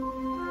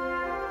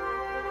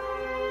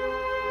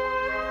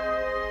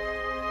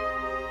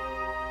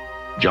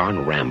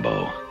John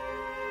Rambo,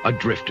 a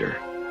drifter,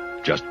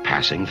 just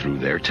passing through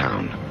their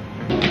town.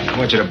 I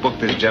want you to book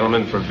this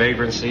gentleman for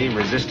vagrancy,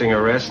 resisting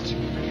arrest,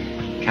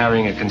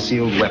 carrying a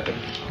concealed weapon.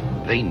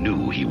 They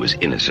knew he was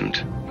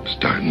innocent.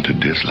 Starting to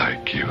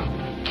dislike you.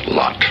 A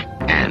lot.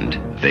 And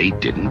they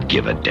didn't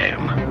give a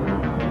damn.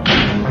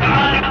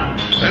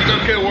 That's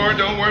okay, Warren.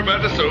 Don't worry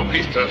about the soap.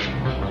 He's tough.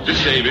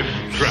 Just shave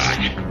him.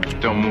 Try.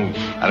 Don't move.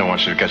 I don't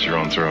want you to cut your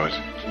own throat.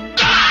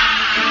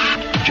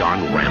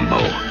 John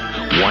Rambo,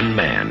 one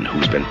man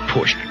who's been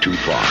pushed too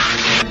far.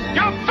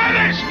 You're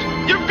finished!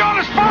 You've gone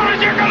as far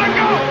as you're gonna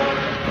go!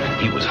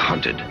 He was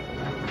hunted,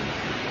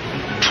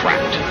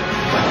 trapped.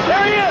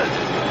 There he is!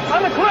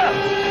 On the cliff!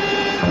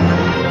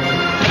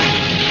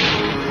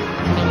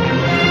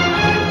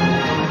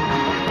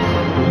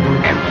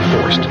 And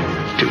forced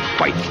to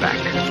fight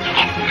back.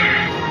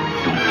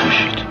 Don't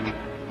push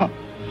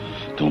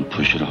it. Don't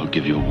push it. I'll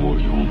give you a war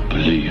you won't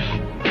believe.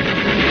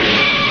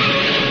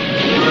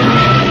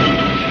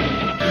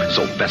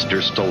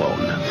 Sylvester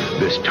Stallone.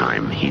 This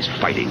time, he's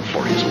fighting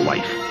for his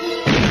life.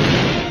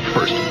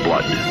 First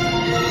Blood.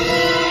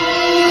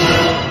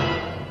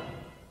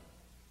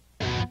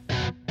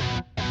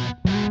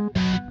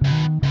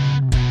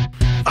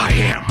 I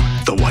am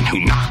the one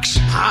who knocks.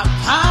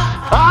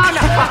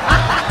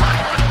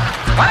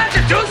 Why don't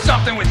you do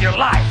something with your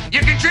life? You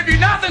contribute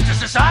nothing to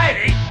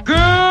society. Good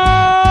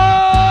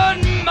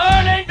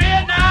morning,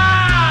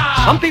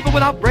 Vietnam! Some people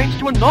without brains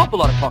do an awful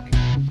lot of talking,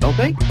 don't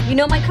they? You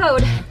know my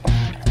code.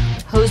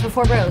 Hose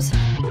before bros.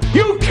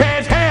 You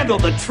can't handle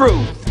the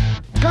truth.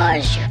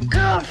 Buzz, your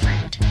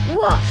girlfriend.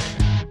 Woof.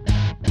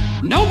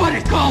 Nobody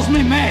calls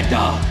me Mad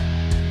Dog.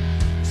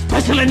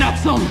 Especially not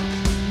some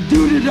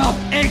duded up,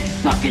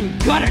 egg-sucking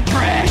gutter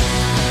trash.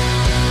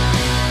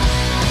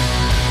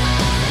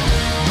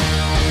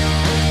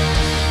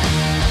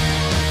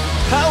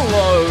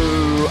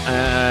 Hello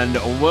and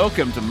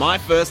welcome to My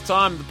First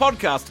Time, the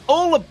podcast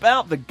all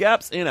about the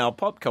gaps in our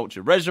pop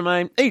culture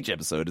resume. Each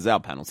episode as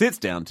our panel sits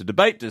down to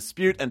debate,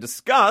 dispute and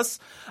discuss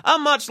a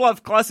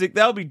much-loved classic.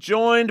 They'll be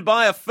joined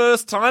by a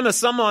first-timer,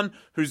 someone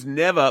who's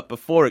never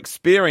before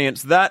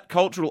experienced that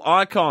cultural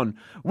icon.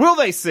 Will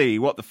they see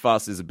what the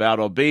fuss is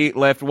about or be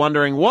left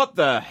wondering what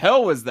the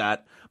hell was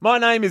that? My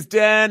name is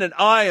Dan, and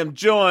I am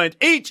joined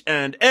each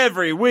and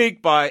every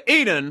week by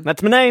Eden.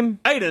 That's my name.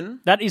 Aiden.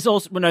 That is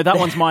also... No, that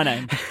one's my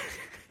name.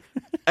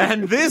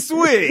 And this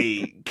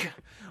week,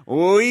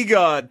 we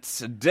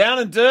got down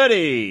and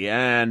dirty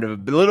and a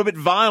little bit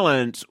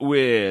violent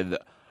with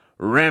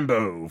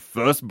Rambo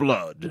First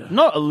Blood.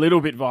 Not a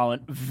little bit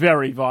violent,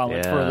 very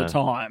violent for the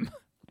time.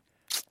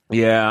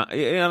 Yeah,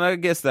 and I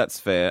guess that's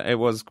fair. It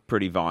was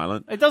pretty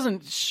violent. It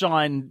doesn't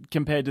shine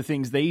compared to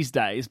things these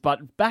days,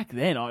 but back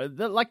then,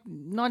 like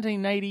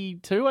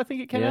 1982, I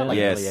think it came out. Like,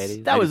 yes,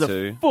 that 82. Was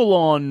a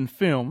full-on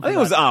film. I think it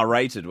was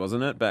R-rated,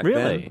 wasn't it, back then?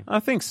 Really? I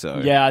think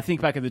so. Yeah, I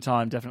think back at the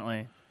time,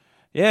 definitely.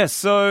 Yeah,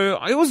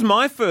 so it was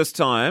my first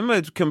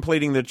time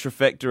completing the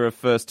trifecta of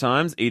first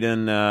times.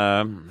 Eden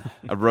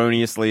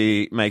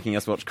erroneously making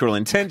us watch Cruel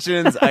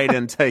Intentions,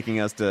 Aiden taking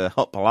us to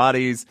Hot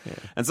Pilates. Yeah.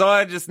 And so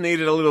I just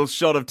needed a little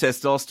shot of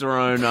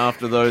testosterone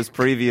after those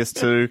previous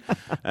two.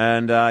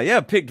 And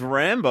picked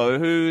Rambo,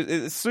 who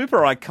is super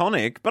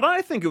iconic, but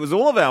I think it was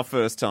all of our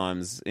first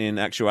times in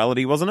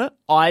actuality, wasn't it?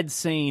 I'd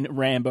seen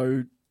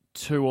Rambo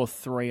 2 or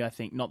 3, I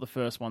think, not the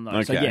first one though.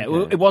 Okay. So yeah,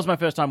 it was my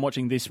first time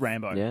watching this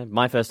Rambo. Yeah,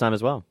 my first time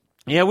as well.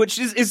 Yeah, which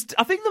is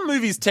I think the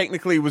movie's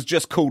technically was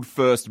just called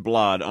First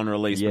Blood on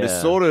release, but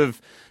it's sort of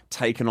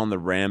taken on the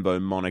Rambo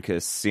moniker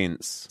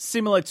since.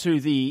 Similar to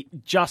the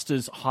just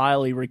as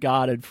highly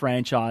regarded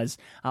franchise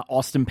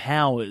Austin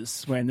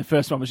Powers, when the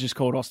first one was just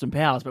called Austin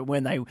Powers, but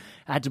when they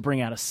had to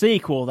bring out a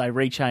sequel, they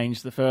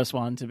rechanged the first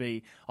one to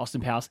be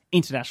Austin Powers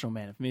International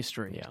Man of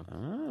Mystery. Yeah.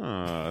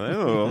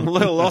 Oh,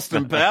 little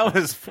Austin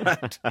Powers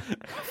fact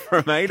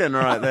from Aiden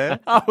right there.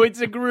 Oh,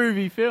 it's a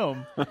groovy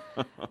film.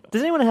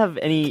 Does anyone have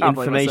any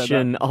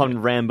information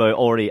on Rambo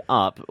already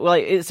up?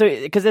 Like, so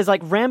because there's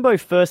like Rambo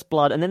First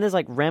Blood, and then there's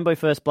like Rambo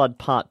First Blood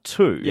Part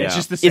 2. Yeah, it's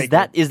just the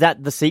sequel. Is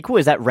that the sequel?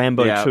 Is that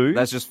Rambo 2?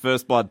 That's just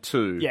First Blood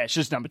 2. Yeah, it's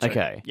just number 2.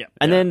 Okay. Yeah.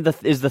 And then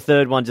is the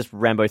third one just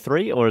Rambo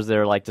 3, or is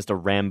there like just a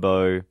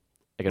Rambo,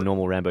 like a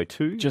normal Rambo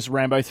 2? Just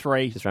Rambo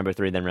 3. Just Rambo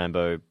 3, then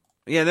Rambo...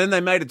 Yeah, then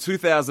they made a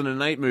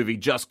 2008 movie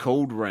just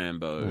called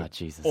Rambo. Oh,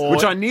 Jesus.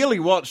 Which I nearly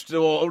watched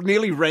or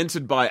nearly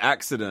rented by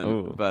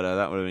accident, but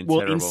that would have been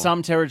terrible. Well, in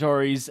some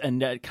territories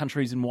and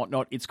countries and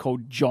whatnot, it's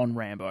called John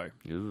Rambo.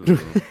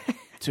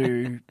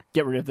 To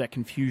get rid of that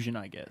confusion,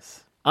 I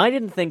guess. I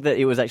didn't think that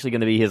it was actually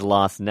going to be his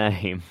last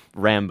name,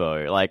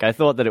 Rambo. Like, I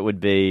thought that it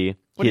would be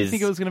What do you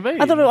think it was going to be?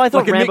 I thought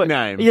like Rambo, a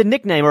nickname. Yeah,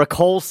 nickname or a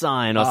call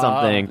sign or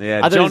something.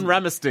 Yeah, John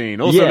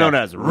Ramstein, also known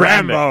as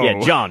Rambo.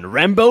 Yeah, John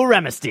Rambo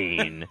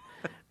Ramstein.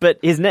 But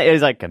his name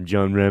is like, I'm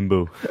John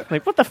Rambo.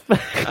 Like, what the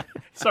fuck?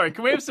 Sorry,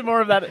 can we have some more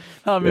of that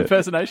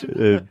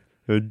impersonation?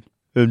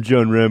 I'm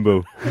John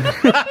Rambo.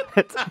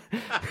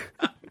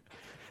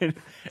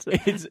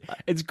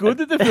 It's good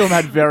that the film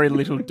had very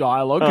little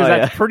dialogue, because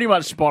that's pretty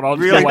much spot on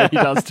to the way he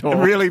does talk.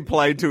 Really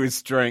played to his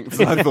strengths,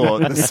 I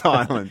thought, the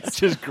silence.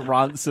 Just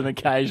grunts and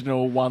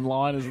occasional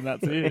one-liners, and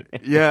that's it.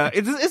 Yeah.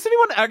 Has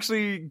anyone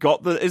actually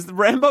got is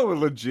Rambo a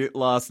legit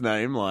last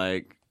name?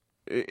 Like...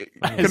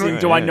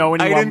 Do I know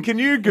anyone? Aiden, can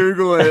you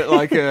Google it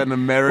like an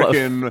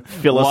American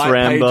Phyllis white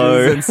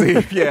Rambo pages and see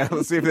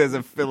let's see if there's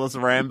a Phyllis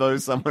Rambo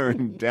somewhere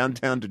in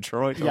downtown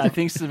Detroit. Yeah, I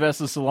think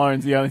Sylvester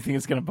Stallone's the only thing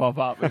that's going to pop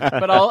up.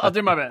 But I'll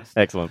do my best.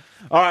 Excellent.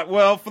 All right,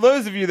 well, for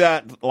those of you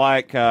that,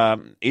 like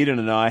Eden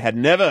and I, had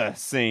never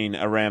seen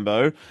a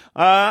Rambo,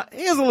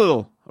 here's a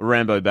little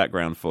Rambo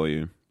background for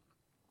you.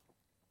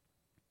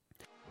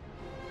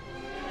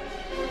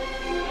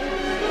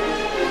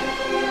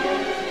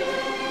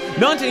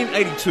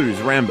 1982's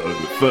Rambo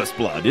First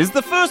Blood is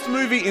the first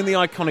movie in the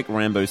iconic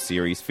Rambo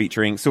series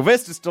featuring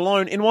Sylvester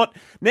Stallone in what,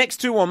 next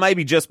to or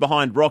maybe just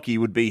behind Rocky,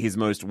 would be his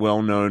most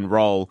well-known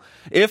role.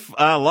 If,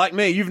 like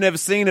me, you've never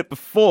seen it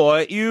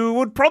before, you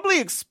would probably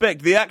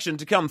expect the action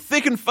to come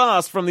thick and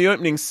fast from the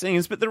opening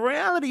scenes, but the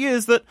reality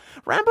is that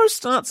Rambo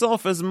starts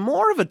off as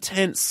more of a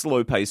tense,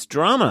 slow-paced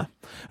drama.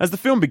 As the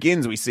film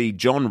begins, we see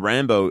John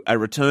Rambo, a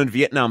returned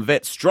Vietnam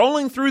vet,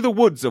 strolling through the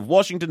woods of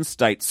Washington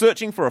state,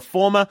 searching for a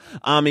former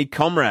Army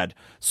comrade.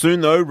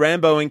 Soon, though,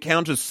 Rambo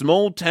encounters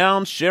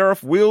small-town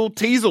Sheriff Will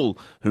Teasel,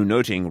 who,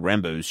 noting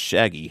Rambo's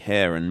shaggy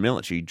hair and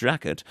military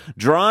jacket,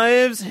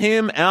 drives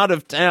him out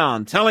of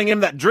town, telling him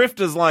that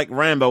drifters like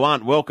Rambo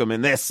aren't welcome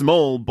in their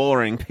small,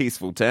 boring,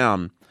 peaceful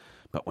town.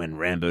 But when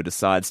Rambo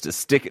decides to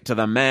stick it to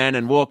the man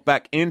and walk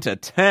back into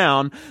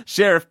town,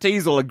 Sheriff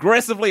Teasel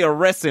aggressively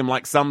arrests him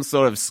like some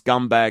sort of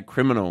scumbag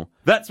criminal.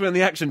 That's when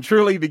the action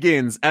truly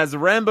begins, as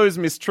Rambo's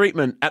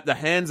mistreatment at the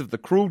hands of the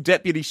cruel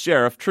deputy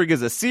sheriff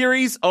triggers a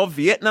series of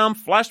Vietnam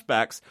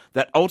flashbacks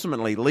that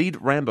ultimately lead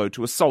Rambo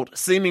to assault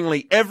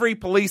seemingly every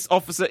police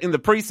officer in the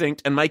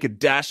precinct and make a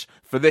dash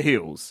for the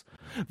hills.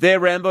 There,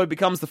 Rambo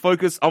becomes the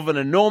focus of an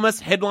enormous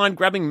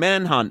headline-grabbing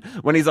manhunt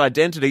when his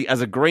identity as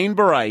a Green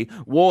Beret,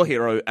 war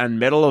hero, and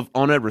Medal of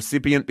Honor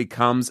recipient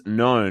becomes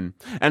known.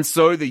 And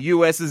so the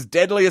US's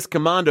deadliest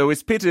commando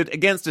is pitted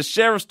against a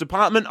sheriff's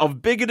department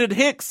of bigoted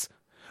hicks,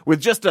 with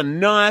just a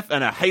knife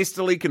and a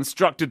hastily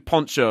constructed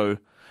poncho.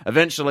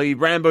 Eventually,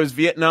 Rambo's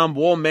Vietnam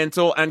War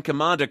mentor and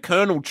commander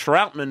Colonel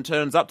Troutman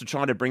turns up to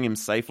try to bring him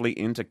safely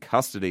into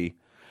custody.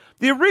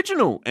 The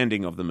original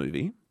ending of the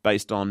movie,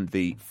 based on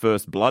the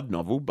First Blood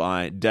novel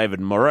by David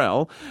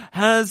Morrell,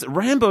 has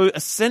Rambo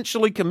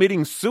essentially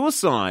committing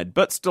suicide,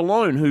 but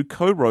Stallone, who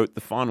co-wrote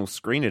the final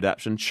screen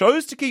adaptation,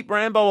 chose to keep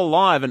Rambo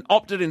alive and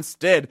opted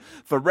instead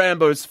for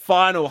Rambo's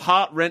final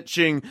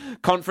heart-wrenching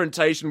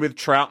confrontation with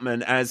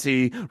Troutman as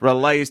he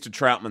relays to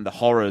Troutman the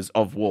horrors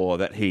of war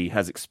that he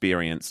has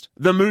experienced.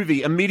 The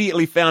movie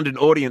immediately found an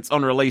audience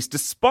on release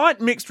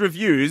despite mixed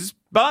reviews,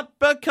 but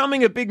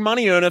becoming a big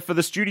money earner for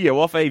the studio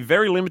off a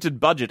very limited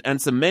budget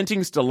and cementing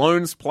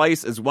Stallone's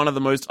place as one of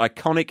the most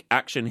iconic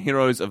action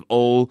heroes of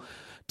all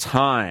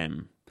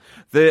time.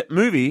 The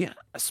movie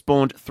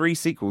spawned 3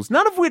 sequels,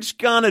 none of which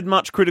garnered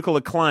much critical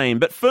acclaim,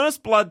 but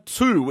First Blood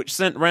 2, which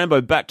sent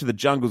Rambo back to the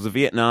jungles of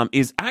Vietnam,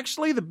 is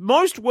actually the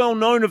most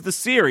well-known of the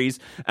series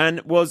and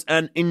was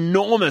an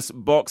enormous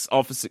box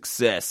office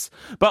success.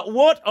 But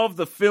what of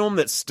the film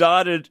that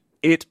started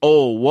it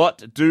all?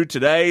 What do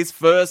today's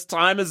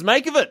first-timers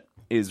make of it?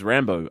 Is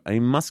Rambo a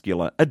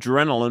muscular,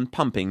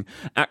 adrenaline-pumping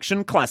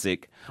action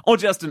classic, or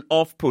just an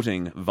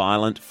off-putting,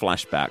 violent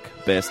flashback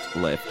best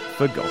left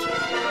forgotten?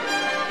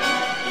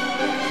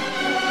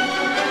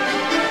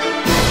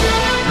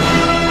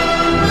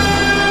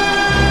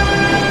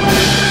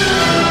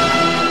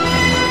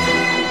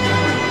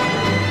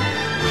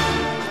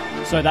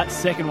 So that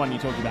second one you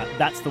talked about,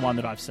 that's the one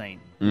that I've seen.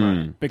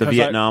 The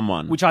Vietnam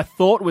one. Which I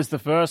thought was the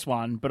first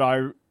one, but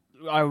I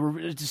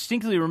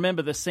distinctly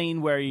remember the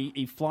scene where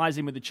he flies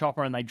in with the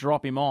chopper and they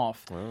drop him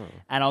off. Oh.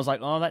 And I was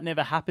like, oh, that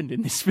never happened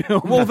in this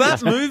film. Well,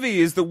 that movie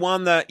is the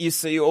one that you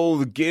see all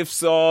the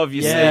gifs of.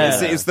 You see,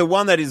 it's the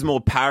one that is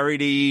more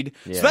parodied.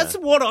 Yeah. So that's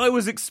what I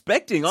was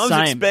expecting. I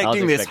was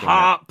expecting this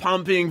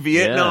heart-pumping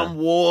Vietnam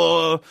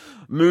War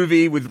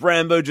movie with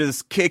Rambo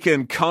just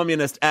kicking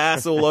communist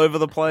ass all over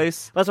the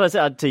place. That's what I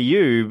said to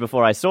you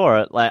before I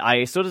saw it. Like, I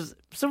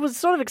was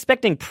sort of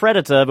expecting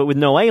Predator, but with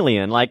no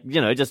alien. Like,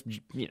 just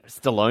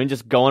Stallone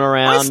just going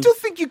around. I still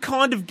think you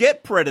kind of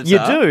get Predator. You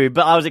do,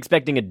 but I was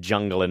expecting a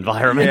jungle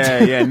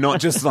environment. Yeah, not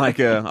just like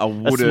a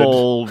wooded... a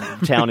small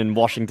town in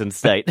Washington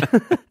state.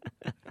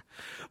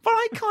 But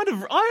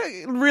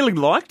I really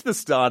liked the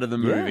start of the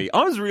movie. Yeah.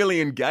 I was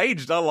really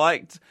engaged. I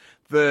liked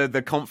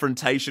the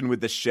confrontation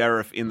with the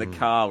sheriff in the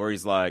car where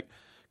he's like,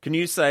 can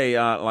you say,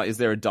 is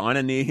there a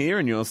diner near here?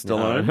 And you're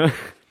Stallone. No.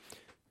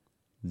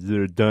 Is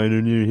there a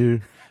diner near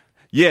here?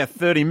 Yeah,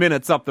 30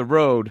 minutes up the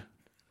road.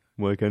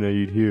 Why can't I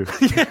eat here?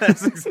 Yeah,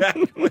 that's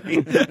exactly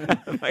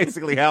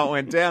basically how it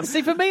went down.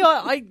 See, for me,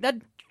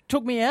 that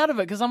took me out of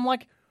it because I'm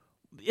like,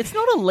 it's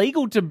not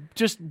illegal to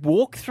just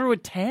walk through a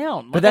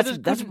town. But that's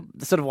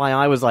sort of why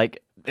I was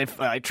like,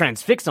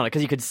 transfixed on it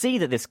because you could see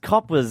that this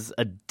cop was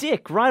a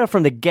dick right off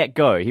from the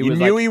get-go. He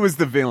was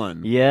the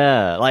villain.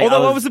 Yeah.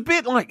 Although I was a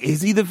bit like,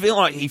 is he the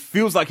villain? Like, he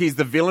feels like he's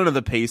the villain of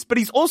the piece, but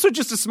he's also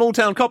just a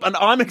small-town cop, and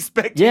I'm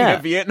expecting a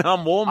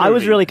Vietnam War movie. I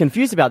was really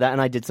confused about that,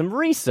 and I did some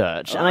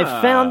research, and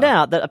I found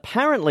out that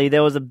apparently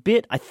there was a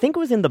bit, I think it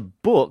was in the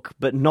book,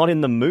 but not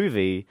in the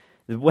movie,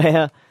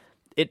 where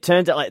it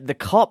turns out like the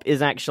cop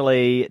is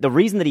actually the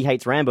reason that he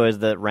hates Rambo is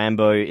that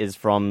Rambo is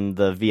from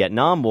the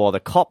Vietnam War.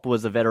 The cop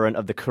was a veteran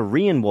of the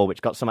Korean War,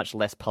 which got so much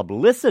less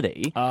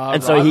publicity,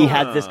 and so he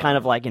had this kind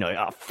of like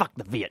fuck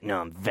the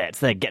Vietnam vets,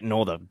 they're getting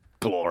all the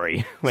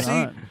glory.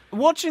 See,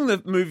 watching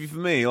the movie for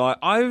me, like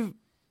I've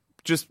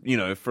just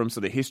from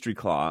sort of history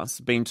class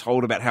been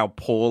told about how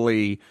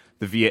poorly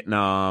the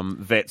Vietnam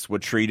vets were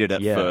treated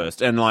at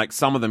first, and like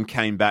some of them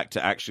came back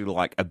to actually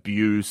like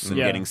abuse and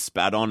getting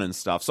spat on and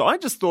stuff. So I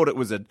just thought it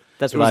was a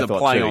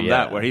play on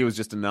that, where he was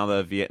just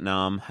another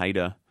Vietnam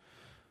hater.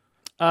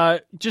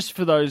 Just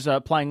for those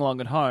playing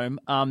along at home,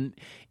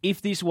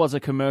 if this was a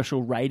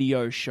commercial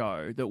radio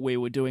show that we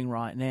were doing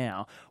right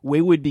now, we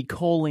would be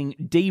calling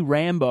D.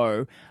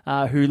 Rambo,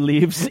 who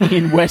lives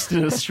in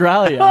Western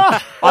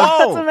Australia.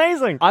 That's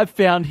amazing. I've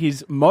found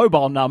his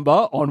mobile number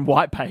on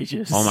White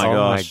Pages. Oh my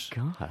gosh.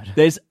 Oh my God.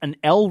 There's an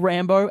L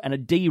Rambo and a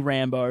D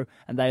Rambo,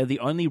 and they are the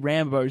only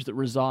Rambos that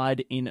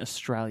reside in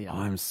Australia.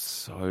 I'm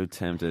so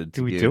tempted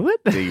to we give do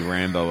it? D.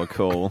 Rambo a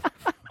call.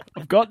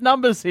 I've got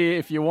numbers here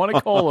if you want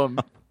to call them.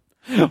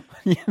 I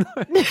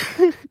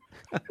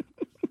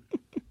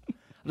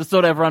just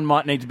thought everyone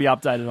might need to be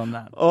updated on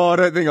that. Oh, I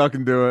don't think I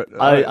can do it.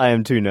 I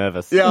am too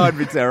nervous. Yeah, I'd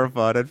be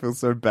terrified. I'd feel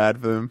so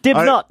bad for them.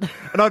 Not.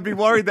 And I'd be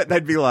worried that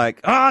they'd be like,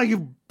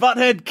 you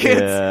butthead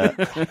kids.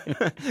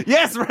 Yeah.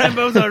 Yes,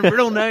 Rambo's our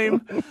real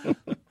name.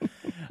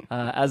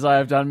 As I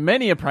have done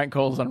many a prank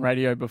calls on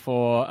radio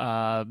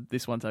before,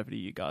 this one's over to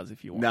you guys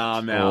if you want. Nah,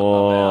 I'm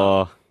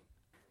out.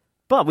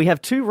 But we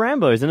have two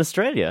Rambos in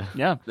Australia.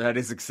 Yeah. That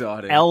is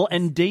exciting. L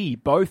and D,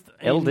 both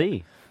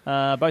LD.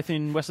 Both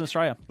in Western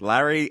Australia.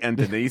 Larry and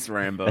Denise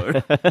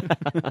Rambo.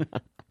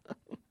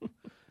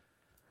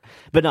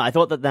 But no, I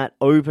thought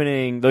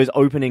those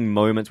opening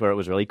moments where it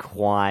was really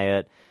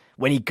quiet,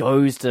 when he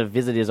goes to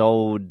visit his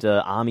old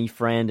army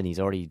friend and he's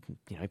already,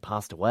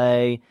 passed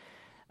away.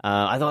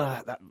 I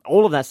thought that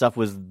all of that stuff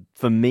was,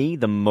 for me,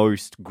 the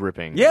most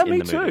gripping. Yeah, in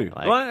me the movie. too.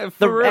 Like,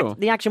 for real.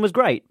 The action was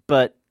great,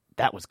 but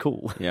that was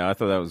cool. Yeah, I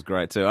thought that was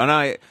great too.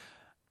 And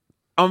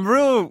I'm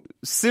real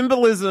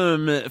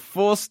symbolism,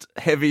 forced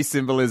heavy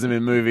symbolism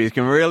in movies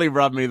can really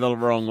rub me the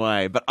wrong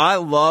way. But I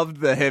loved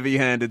the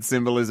heavy-handed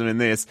symbolism in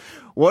this.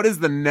 What is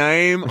the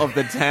name of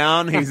the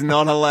town he's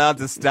not allowed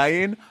to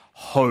stay in?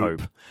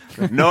 Hope.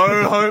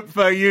 No hope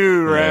for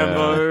you,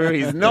 Rambo. Yeah.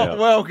 He's not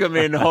welcome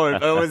in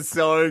Hope. It was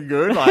so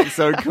good, like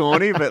so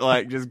corny, but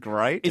like just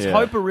great. Is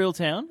Hope a real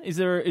town? Is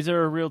there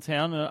a real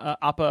town,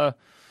 upper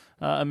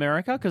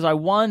America? Because I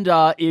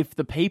wonder if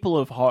the people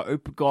of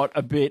Hope got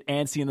a bit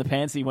antsy in the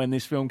pantsy when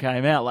this film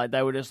came out. Like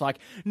they were just like,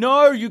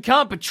 no, you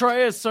can't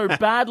portray us so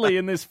badly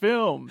in this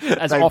film,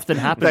 as often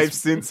happens. They've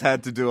since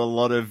had to do a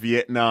lot of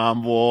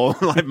Vietnam War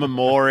like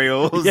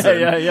memorials.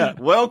 Yeah.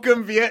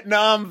 Welcome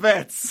Vietnam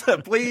vets.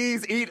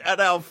 Please eat at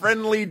our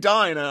friendly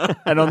diner.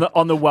 And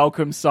on the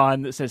welcome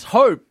sign that says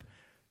Hope,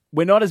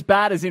 we're not as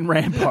bad as in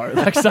Rambo,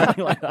 like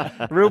something like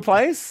that. Real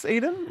place,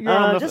 Eden?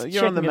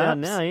 You're on the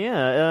maps now.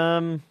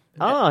 Yeah.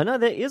 Oh, no,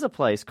 there is a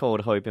place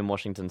called Hope in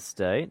Washington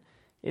State.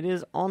 It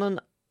is on an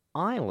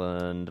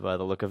island, by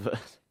the look of it.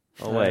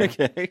 Oh, wait.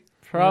 Okay.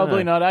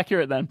 Probably not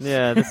accurate, then.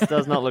 Yeah, this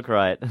does not look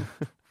right.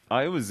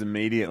 I was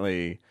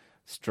immediately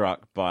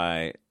struck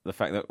by the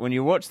fact that when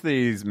you watch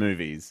these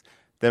movies,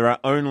 there are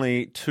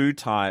only two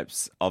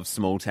types of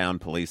small-town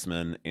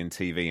policemen in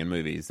TV and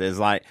movies. There's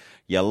like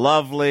your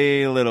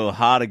lovely little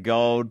heart of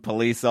gold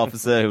police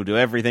officer who'll do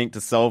everything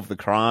to solve the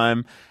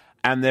crime,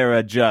 and there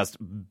are just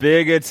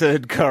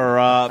bigoted,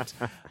 corrupt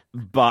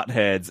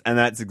buttheads, and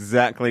that's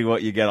exactly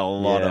what you get a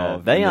lot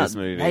of in this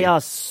movie. They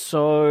are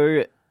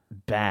so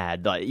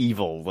bad, like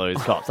evil, those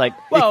cops. Like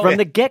from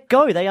the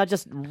get-go, they are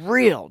just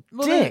real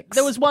dicks.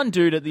 There was one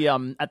dude at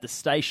the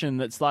station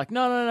that's like,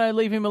 no,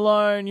 leave him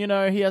alone.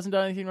 He hasn't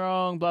done anything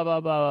wrong. Blah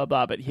blah blah blah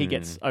blah. But he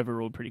gets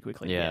overruled pretty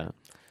quickly. Yeah.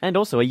 And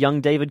also a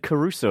young David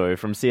Caruso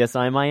from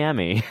CSI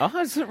Miami. Oh,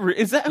 is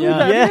that who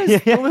that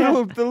is? Yeah.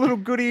 The little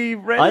goody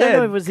redhead. I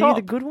don't know, was cop.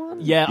 he the good one?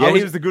 Yeah,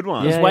 he was the good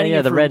one. I was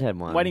waiting the redhead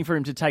one. Waiting for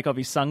him to take off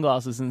his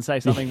sunglasses and say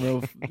something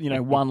real,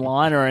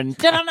 one-liner, and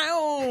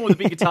the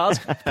big guitars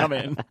come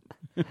in.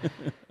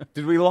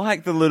 Did we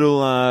like the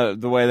little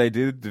the way they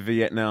did the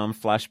Vietnam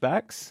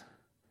flashbacks?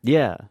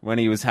 Yeah, when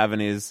he was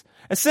having his.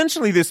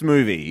 Essentially, this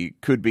movie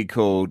could be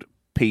called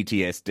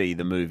PTSD,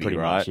 the movie, pretty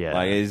right? Much, yeah.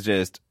 Like he's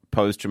just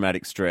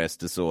post-traumatic stress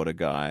disorder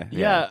guy.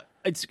 Yeah.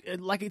 It's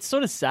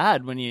sort of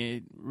sad when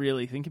you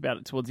really think about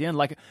it towards the end.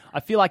 Like, I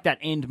feel like that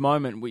end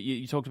moment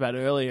you talked about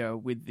earlier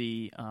with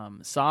the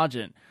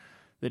sergeant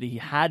that he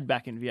had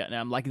back in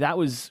Vietnam, like that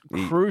was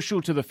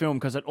crucial to the film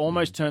because it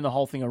almost turned the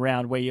whole thing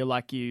around where you're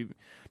like,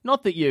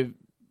 not that you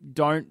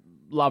don't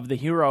love the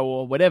hero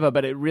or whatever,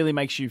 but it really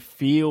makes you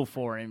feel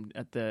for him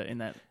in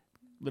that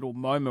little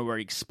moment where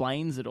he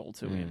explains it all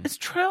to him. Is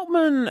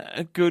Troutman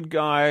a good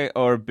guy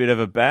or a bit of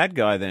a bad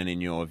guy then, in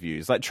your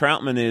views? Like,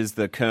 Troutman is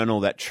the colonel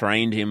that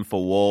trained him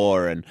for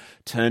war and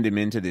turned him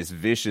into this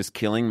vicious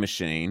killing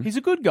machine. He's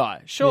a good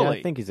guy, surely. Yeah,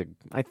 I think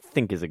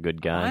he's a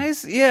good guy.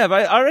 Yeah,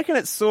 but I reckon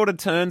it sort of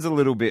turns a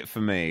little bit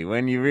for me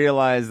when you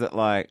realise that,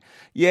 like,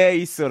 yeah,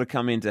 he's sort of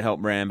come in to help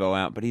Rambo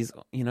out, but he's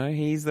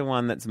the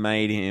one that's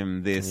made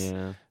him this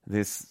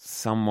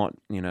somewhat,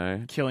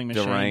 killing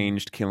machine.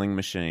 deranged killing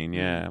machine.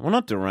 Yeah, well,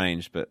 not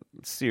deranged, but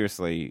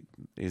seriously,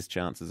 his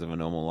chances of a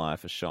normal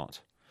life are shot.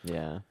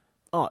 Yeah.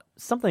 Oh,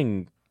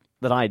 something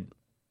that I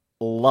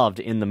loved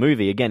in the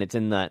movie. Again, it's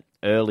in that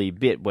early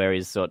bit where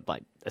he's sort of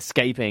like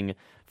escaping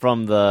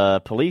from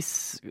the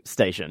police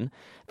station.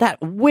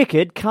 That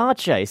wicked car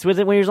chase where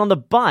he was on the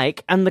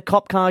bike and the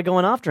cop car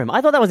going after him.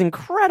 I thought that was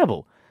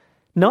incredible.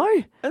 No,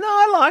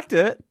 I liked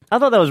it. I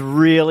thought that was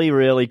really,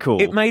 really cool.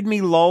 It made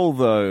me lol,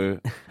 though.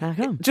 How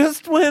come?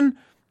 Just when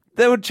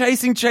they were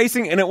chasing,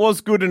 and it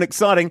was good and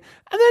exciting,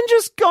 and then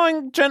just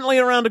going gently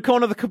around a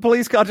corner, the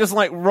police car just,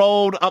 like,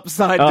 rolled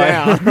upside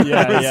down.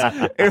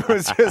 Yeah. It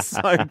was just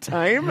so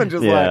tame and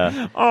just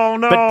like, oh,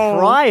 no. But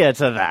prior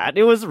to that,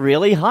 it was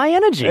really high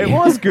energy. It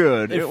was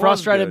good. It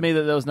frustrated me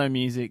that there was no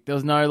music. There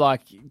was no,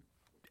 like,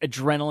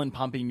 adrenaline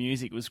pumping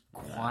music. It was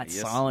quite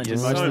silent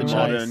in most of the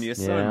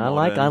chase. I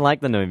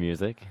like the no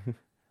music.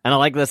 And I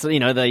like this,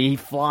 he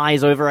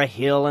flies over a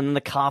hill and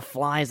the car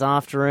flies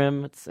after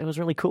him. It was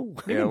really cool.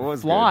 Yeah, it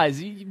was flies.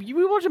 You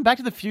were watching Back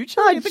to the Future?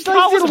 The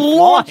car just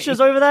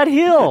launches over that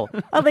hill.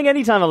 I think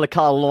any time a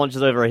car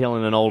launches over a hill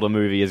in an older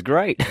movie is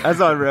great. As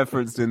I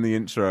referenced in the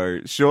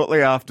intro,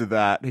 shortly after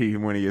that,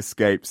 when he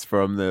escapes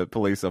from the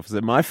police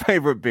officer, my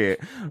favourite bit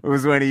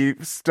was when he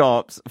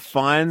stops,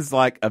 finds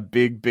like a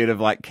big bit of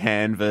like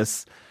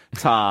canvas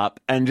tarp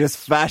and just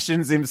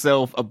fashions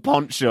himself a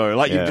poncho.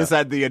 Like you've just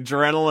had the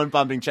adrenaline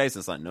pumping chase.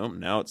 It's like, no,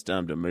 now it's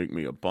time to make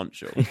me a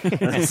poncho.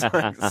 It's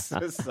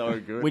just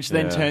so good. Which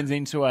then turns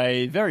into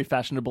a very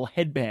fashionable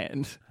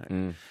headband.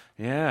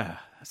 Yeah.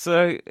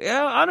 So,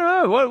 I don't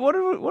know.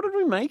 What did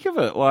we make of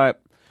it? Like,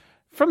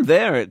 from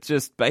there, it's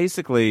just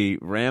basically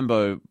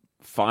Rambo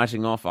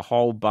fighting off a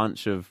whole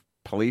bunch of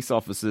police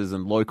officers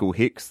and local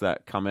hicks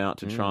that come out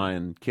to try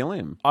and kill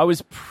him. I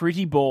was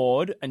pretty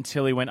bored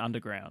until he went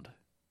underground.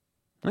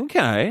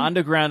 Okay.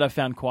 Underground I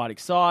found quite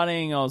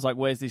exciting. I was like,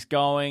 where's this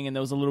going? And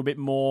there was a little bit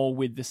more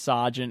with the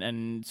sergeant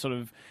and sort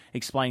of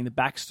explaining the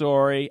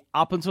backstory.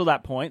 Up until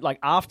that point, like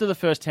after the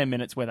first 10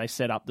 minutes where they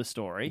set up the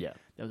story, there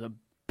was a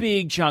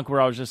big chunk where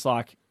I was just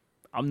like,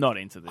 I'm not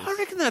into this. I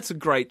reckon that's a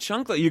great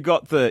chunk. Like you've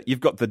got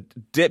the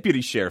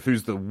deputy sheriff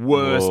who's the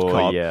worst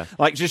cop,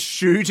 like just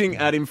shooting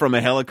at him from a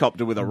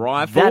helicopter with a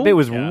rifle. That bit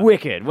was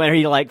wicked, where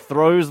he like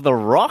throws the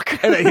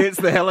rock and it hits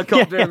the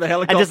helicopter, and the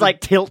helicopter and just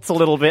like tilts a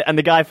little bit, and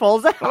the guy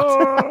falls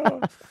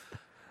out.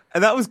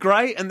 And that was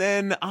great. And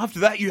then after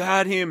that, you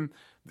had him.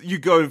 You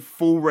go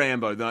full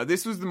Rambo. No,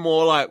 this was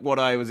more like what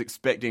I was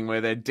expecting, where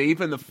they're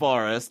deep in the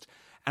forest,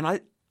 and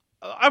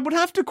I would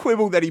have to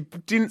quibble that he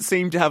didn't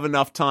seem to have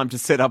enough time to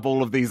set up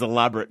all of these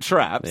elaborate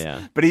traps.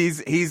 Yeah. But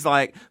he's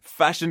like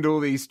fashioned all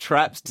these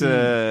traps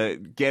to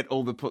get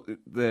all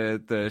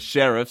the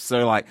sheriffs.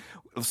 So like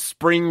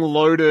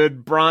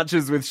spring-loaded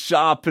branches with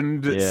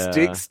sharpened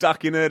sticks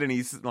stuck in it, and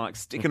he's like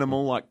sticking them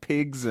all like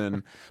pigs.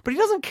 But he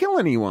doesn't kill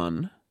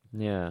anyone.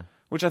 Yeah.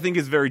 Which I think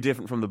is very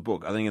different from the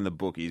book. I think in the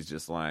book he's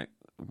just like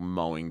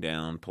mowing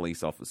down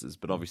police officers,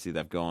 but obviously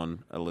they've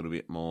gone a little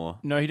bit more.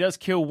 No, he does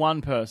kill one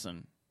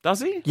person. Does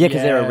he? Yeah,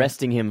 because they're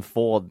arresting him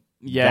for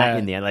that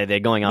in the end. Like, they're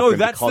going after him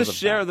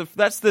because of that.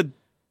 That's the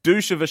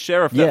douche of a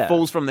sheriff that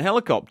falls from the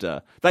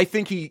helicopter. They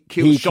think he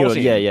shot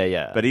him.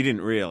 Yeah. But he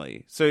didn't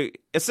really. So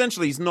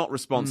essentially he's not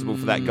responsible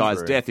for that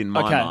guy's death in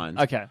my mind.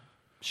 Okay,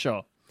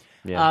 sure.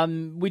 Yeah.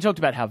 We talked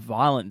about how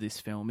violent this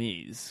film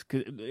is.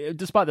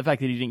 Despite the fact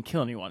that he didn't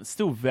kill anyone, it's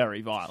still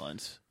very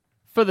violent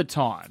for the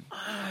time.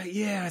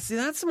 Yeah, see,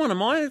 that's one of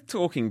my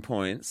talking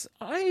points.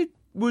 I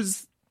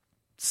was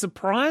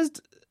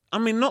surprised. I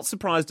mean, not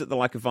surprised at the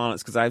lack of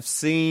violence, because I've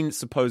seen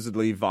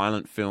supposedly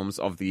violent films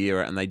of the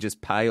era and they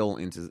just pale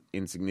into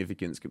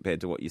insignificance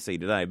compared to what you see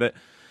today. But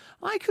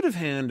I could have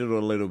handled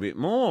a little bit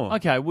more.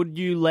 Okay, would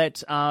you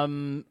let, I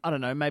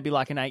don't know, maybe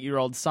like an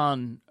 8-year-old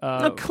son...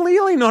 No,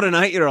 clearly not an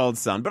 8-year-old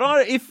son, but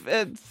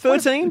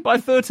by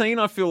 13,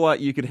 I feel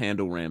like you could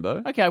handle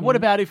Rambo. Okay, what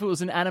about if it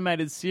was an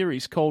animated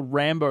series called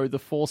Rambo: The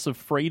Force of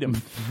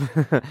Freedom?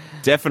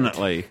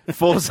 Definitely.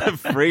 Force of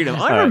Freedom.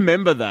 I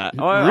remember that.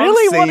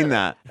 Really? I've seen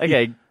that.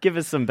 Okay, give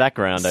us some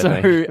background,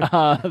 I think.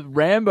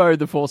 Rambo: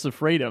 The Force of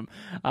Freedom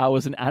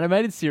was an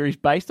animated series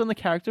based on the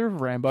character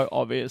of Rambo,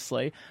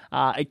 obviously.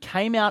 It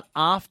came out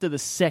after the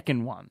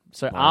second one.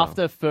 So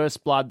after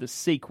First Blood, the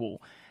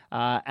sequel,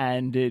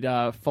 and it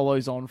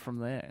follows on from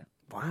there.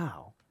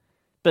 Wow.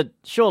 But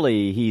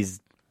surely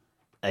he's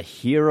a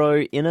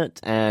hero in it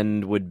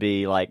and would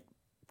be like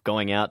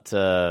going out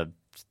to,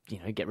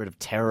 get rid of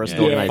terrorist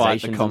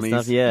organizations and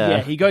stuff.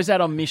 Yeah, he goes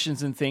out on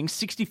missions and things.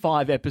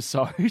 65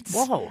 episodes.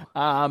 Whoa.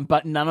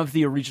 But none of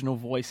the original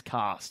voice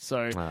cast.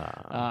 So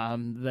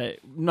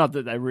not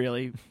that they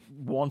really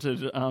wanted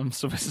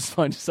Sylvester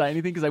Stallone to say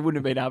anything because they wouldn't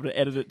have been able to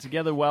edit it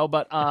together well.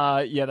 But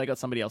yeah, they got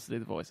somebody else to do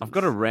the voice. I've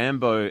got a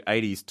Rambo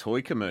 80s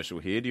toy commercial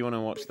here. Do you want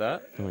to watch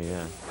that? Oh,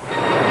 yeah.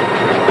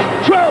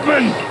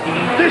 Trevin,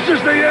 this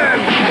is the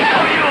end.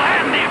 Now you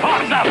and me for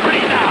the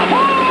freedom.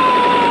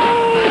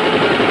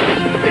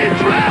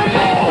 It's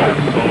Rambo.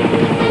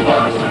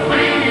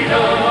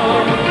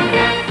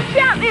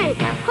 Chapman,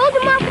 hold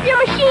him off with your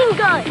machine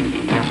gun.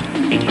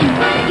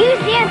 Use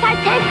the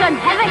anti-tank gun,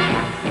 Havoc.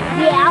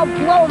 Yeah, I'll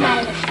blow him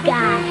out of the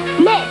sky.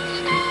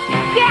 Missed.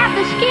 Grab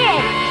the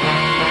skid.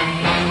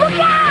 Look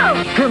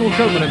out! Colonel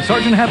Tillman and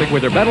Sergeant Havoc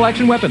with their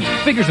battle-action weapons.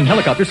 Figures and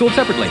helicopters sold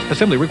separately.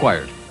 Assembly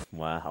required.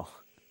 Wow.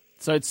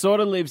 So it sort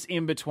of lives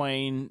in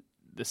between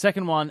the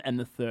second one and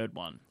the third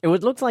one. It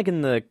looks like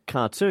in the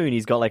cartoon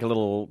he's got like a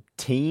little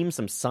team,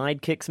 some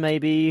sidekicks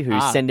maybe,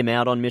 who send him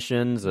out on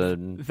missions.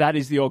 And that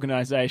is the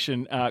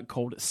organization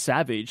called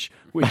Savage,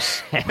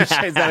 which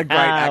is that a great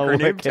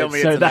acronym? Tell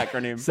me it's an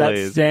acronym, that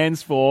please.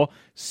 stands for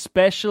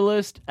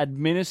Specialist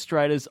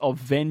Administrators of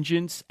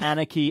Vengeance,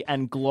 Anarchy,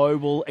 and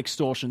Global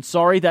Extortion.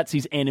 Sorry, that's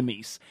his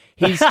enemies.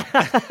 I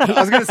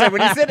was going to say,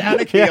 when you said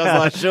anarchy, I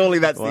was like, surely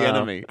that's the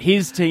enemy.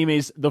 His team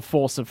is the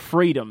Force of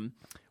Freedom,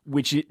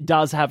 which it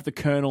does have the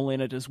Colonel in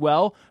it as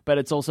well, but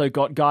it's also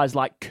got guys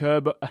like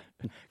Turbo,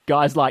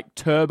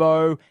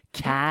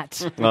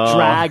 Cat,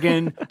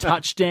 Dragon,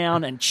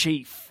 Touchdown, and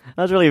Chief.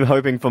 I was really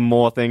hoping for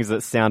more things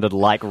that sounded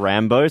like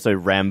Rambo, so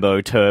Rambo,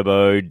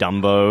 Turbo,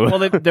 Dumbo.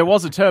 Well, there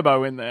was a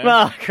Turbo in there.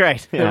 Oh,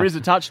 great. Yeah. There is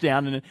a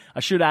Touchdown, and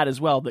I should add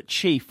as well that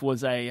Chief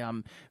was a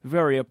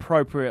very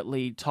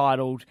appropriately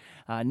titled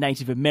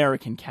Native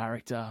American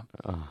character.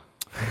 Oh.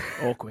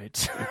 Awkward.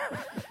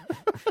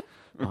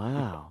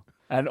 Wow.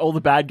 And all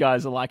the bad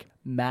guys are like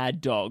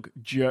Mad Dog,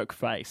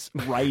 Jerkface,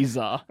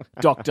 Razor,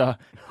 Doctor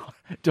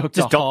Just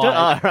Hyde. Doctor?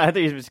 Oh, I thought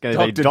you were just going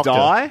to say Doctor.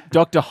 Die?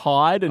 Dr.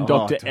 Hyde and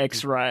Dr. Dr.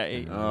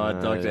 X-Ray. Oh,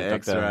 Dr.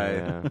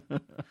 X-Ray. Yeah.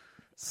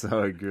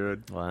 So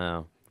good.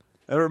 Wow.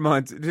 That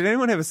reminds. Did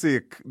anyone ever see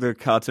the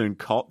cartoon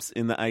Cops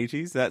in the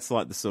 80s? That's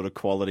like the sort of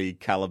quality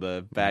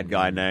caliber bad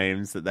guy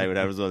names that they would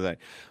have as well. Like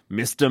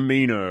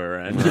Misdemeanor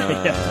and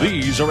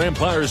These are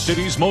Empire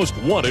City's most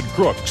wanted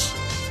crooks.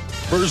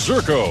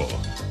 Berserko,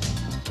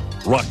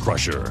 Rock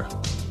Crusher,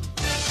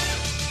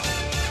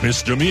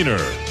 Misdemeanor,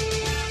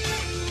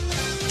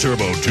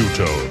 Turbo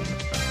Two-Tone,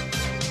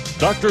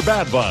 Dr.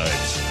 Bad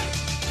Vibes,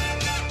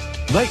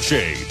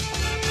 Nightshade.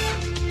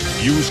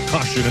 Use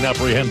caution in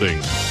apprehending.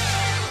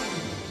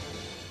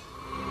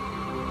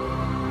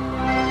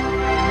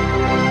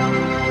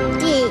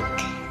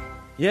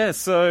 Yeah,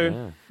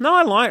 so no,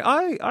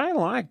 I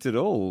liked it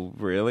all,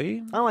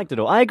 really. I liked it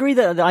all. I agree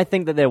that I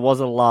think that there was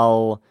a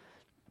lull,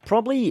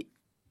 probably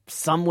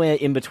somewhere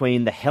in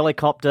between the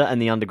helicopter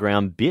and the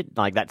underground bit.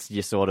 Like that's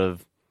your sort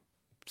of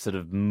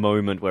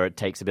moment where it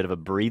takes a bit of a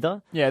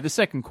breather. Yeah, the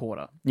second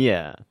quarter.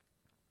 Yeah.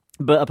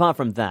 But apart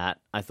from that,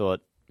 I thought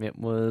it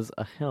was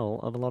a hell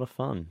of a lot of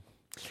fun.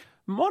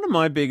 One of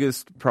my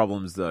biggest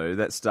problems, though,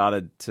 that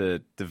started to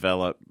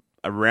develop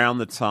around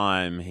the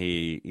time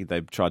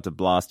they tried to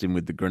blast him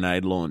with the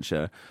grenade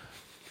launcher,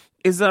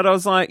 is that I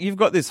was like, you've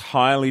got this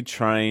highly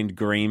trained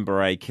Green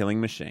Beret killing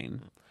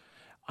machine.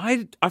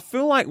 I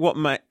feel like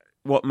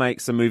what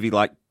makes a movie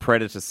like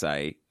Predator,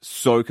 say,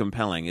 so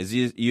compelling is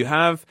you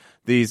have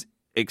these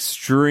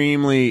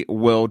extremely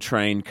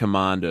well-trained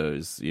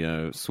commandos, you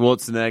know,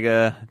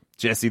 Schwarzenegger,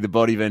 Jesse the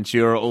Body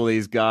Ventura, all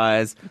these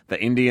guys,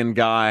 the Indian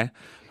guy,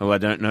 who I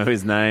don't know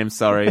his name,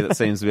 sorry, that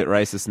seems a bit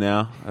racist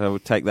now, I will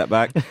take that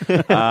back,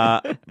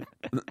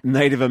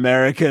 Native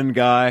American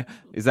guy,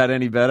 is that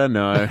any better?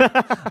 No.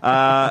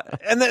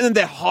 And then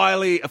they're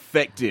highly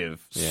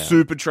effective,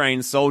 super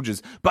trained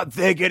soldiers, but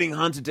they're getting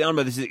hunted down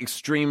by this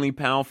extremely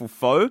powerful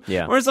foe,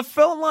 whereas I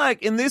felt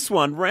like in this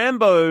one,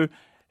 Rambo,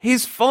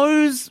 his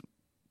foes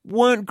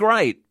weren't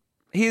great.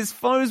 His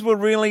foes were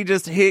really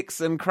just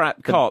hicks and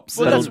crap cops.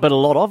 But a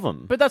lot of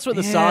them. But that's what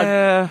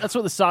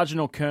the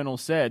sergeant or colonel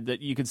said,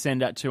 that you could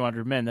send out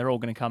 200 men. They're all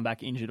going to come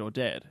back injured or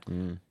dead.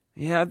 Mm.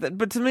 Yeah,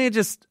 but to me,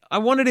 I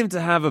wanted him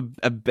to have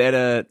a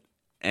better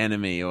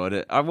enemy,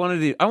 I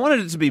wanted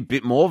it to be a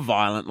bit more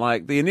violent.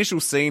 Like the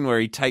initial scene where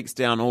he takes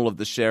down all of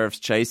the sheriffs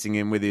chasing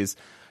him with his,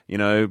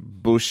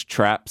 bush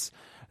traps.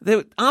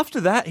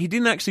 After that, he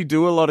didn't actually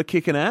do a lot of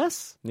kicking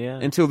ass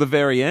until the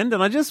very end,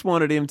 and I just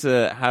wanted him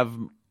to have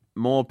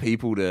more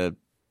people to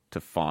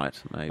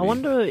fight, maybe. I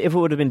wonder if it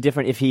would have been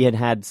different if he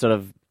had sort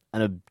of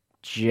an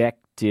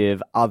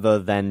objective other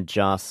than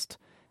just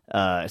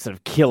sort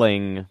of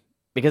killing,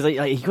 because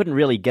he couldn't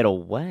really get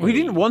away. Well, he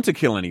didn't want to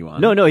kill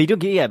anyone. No, he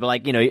did. Yeah,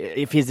 but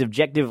if his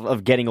objective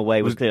of getting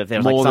away was clear, if there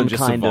was more some than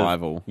just kind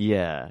survival. Of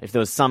if there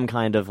was some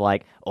kind of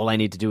all I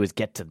need to do is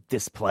get to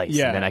this place,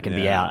 and then I can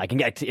be out. I can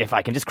get if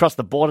I can just cross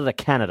the border to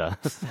Canada.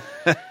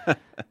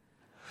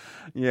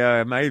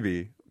 Yeah,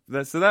 maybe.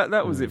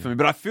 That was it for me.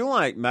 But I feel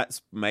like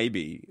that's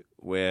maybe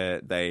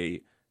where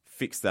they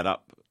fixed that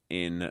up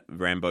in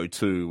Rambo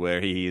 2,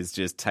 where he is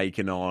just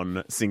taken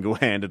on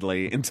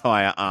single-handedly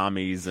entire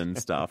armies and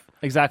stuff.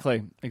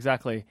 Exactly.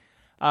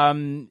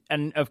 And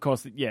of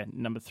course,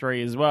 number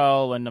 3 as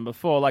well, and number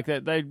 4. Like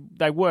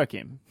they work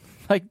him.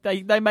 Like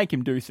they make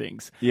him do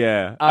things.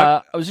 Yeah.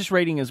 I was just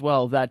reading as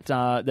well that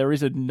there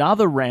is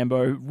another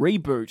Rambo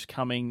reboot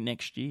coming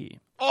next year.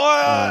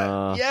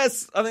 Oh,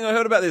 yes. I think I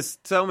heard about this.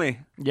 Tell me.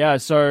 Yeah,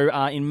 so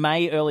in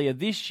May earlier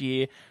this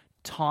year,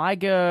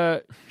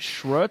 Tiger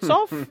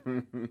Shrotsov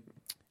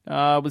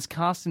was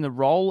cast in the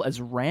role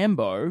as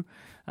Rambo.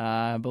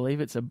 I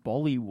believe it's a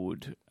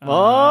Bollywood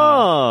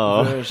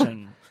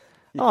version.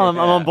 Oh, I'm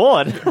on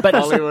board. But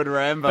Hollywood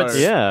Rambo. But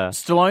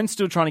Stallone's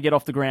still trying to get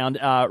off the ground.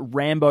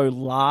 Rambo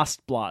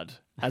Last Blood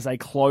as a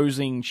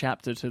closing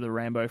chapter to the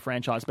Rambo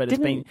franchise, but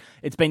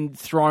it's been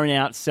thrown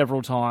out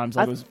several times.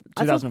 Like it was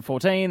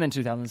 2014, then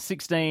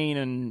 2016,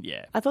 and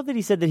I thought that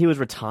he said that he was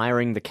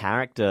retiring the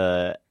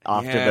character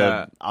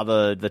after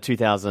the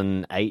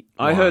 2008.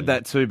 I heard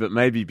that too, but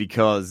maybe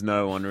because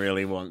no one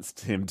really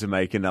wants him to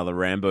make another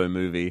Rambo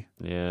movie.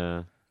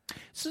 Yeah.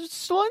 So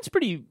Stallone's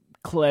pretty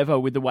clever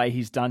with the way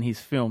he's done his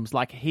films.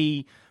 Like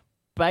he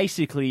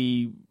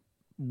basically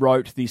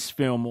wrote this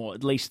film, or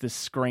at least the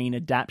screen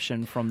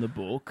adaptation from the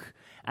book.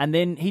 And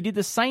then he did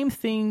the same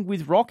thing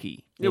with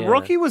Rocky. Yeah,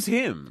 Rocky was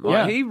him.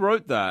 Like, he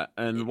wrote that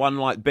and won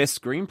like best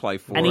screenplay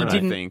for it, I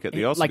think, at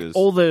the Oscars. Like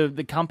all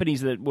the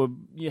companies that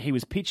he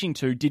was pitching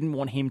to didn't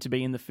want him to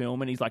be in the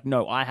film, and he's like,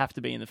 no, I have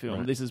to be in the film.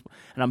 Right. This is,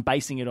 and I'm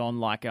basing it on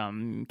like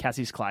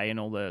Cassius Clay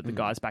and all the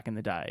guys back in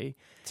the day.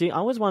 See,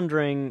 I was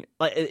wondering,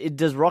 like,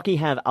 does Rocky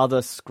have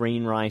other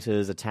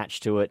screenwriters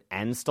attached to it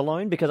and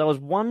Stallone? Because I was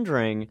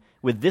wondering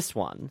with this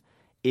one,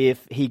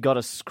 if he got a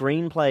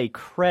screenplay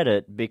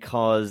credit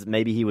because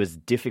maybe he was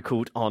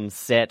difficult on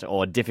set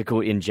or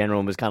difficult in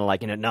general and was kind of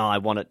like, no, I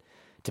want it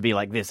to be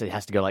like this. It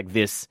has to go like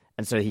this.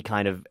 And so he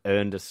kind of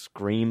earned a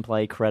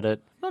screenplay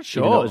credit. Not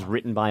sure. Even though it was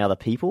written by other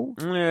people.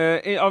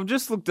 Yeah, I've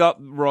just looked up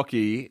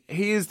Rocky.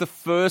 He is the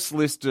first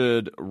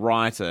listed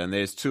writer, and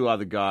there's 2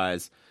 other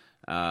guys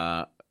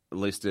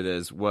listed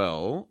as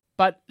well.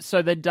 But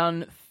so they'd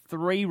done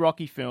 3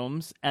 Rocky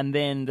films, and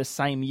then the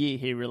same year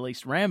he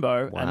released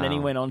Rambo, and then he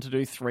went on to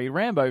do 3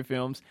 Rambo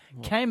films,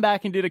 came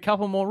back and did a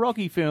couple more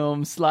Rocky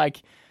films.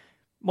 Like,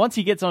 once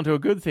he gets onto a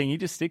good thing, he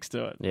just sticks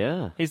to it.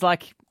 Yeah. He's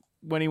like,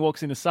 when he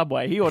walks into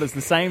Subway, he orders the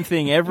same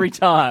thing every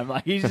time.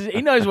 Like,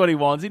 he knows what he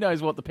wants. He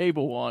knows what the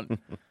people want.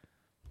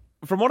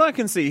 From what I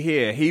can see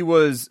here, he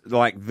was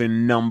like the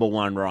number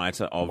 1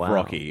 writer of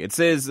Rocky. It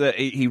says that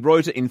he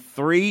wrote it in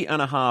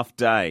 3.5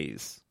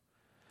 days.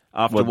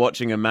 After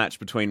watching a match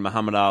between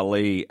Muhammad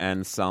Ali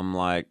and some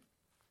like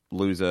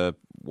loser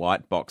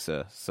white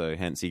boxer, so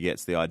hence he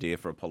gets the idea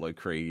for Apollo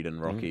Creed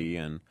and Rocky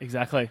and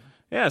exactly.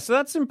 Yeah, so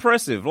that's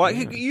impressive. Like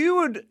he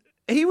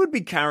would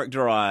be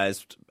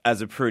characterized as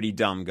a pretty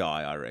dumb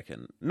guy, I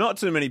reckon. Not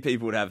too many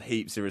people would have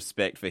heaps of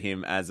respect for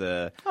him as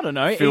a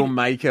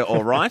filmmaker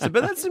or writer,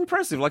 but that's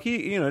impressive. Like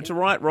he, to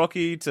write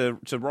Rocky, to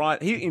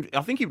write,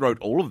 I think he wrote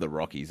all of the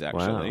Rockies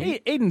actually.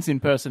 Eden's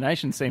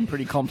impersonation seemed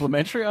pretty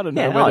complimentary. I don't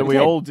know whether we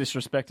all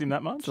disrespect him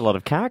that much. There's a lot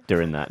of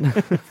character in that.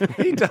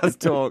 He does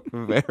talk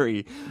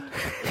very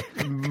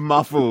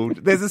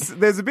muffled.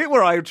 There's a bit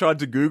where I tried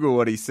to Google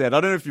what he said.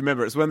 I don't know if you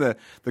remember. It's when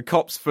the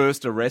cops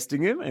first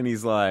arresting him, and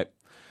he's like,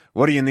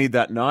 "What do you need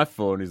that knife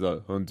for?" And he's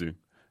like, "Hunting."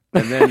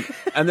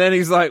 And then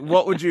he's like,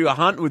 "What would you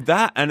hunt with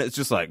that?" And it's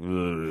just like,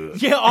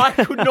 ugh. Yeah, I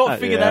could not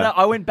figure that out.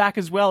 I went back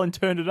as well and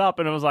turned it up,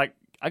 and I was like,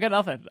 I got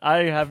nothing.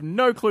 I have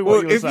no clue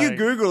what you were saying. If you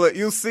Google it,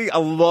 you'll see a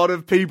lot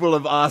of people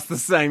have asked the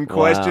same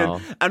question.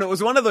 Wow. And it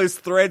was one of those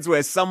threads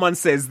where someone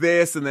says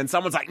this, and then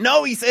someone's like,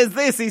 "No, he says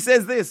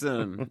this."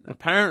 And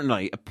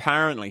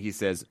apparently he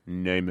says,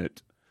 "Name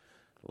it."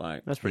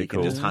 Like, that's pretty you can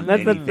cool. just hunt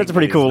That's a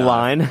pretty cool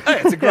line.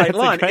 Hey, it's a great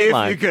line if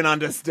line. you can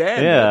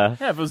understand Yeah. it.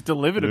 Yeah, if it was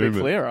delivered a bit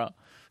clearer.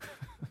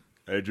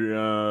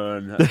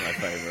 Adrian, that's my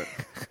favourite.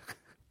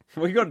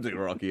 We got to do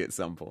Rocky at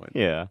some point.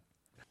 Yeah.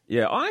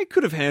 Yeah, I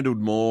could have handled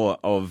more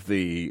of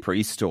the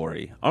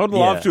pre-story. I would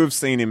love to have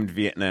seen him in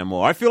Vietnam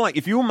more. I feel like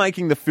if you were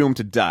making the film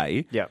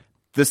today,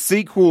 the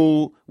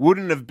sequel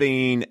wouldn't have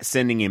been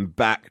sending him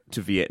back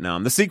to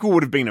Vietnam. The sequel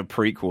would have been a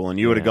prequel, and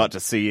you would have got to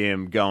see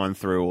him going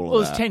through all of that. Well,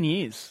 it was 10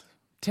 years.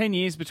 10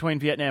 years between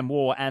Vietnam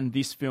War and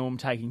this film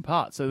taking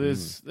part. So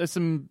there's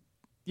some,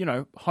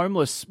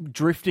 homeless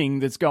drifting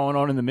that's going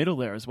on in the middle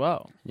there as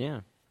well.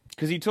 Yeah.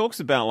 Because he talks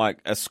about, like,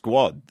 a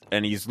squad,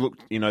 and he's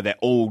looked, they're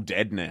all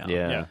dead now.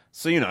 Yeah.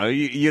 So,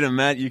 you'd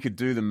imagine you could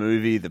do the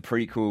movie, the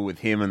prequel with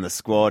him and the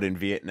squad in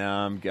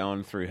Vietnam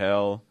going through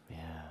hell. Yeah.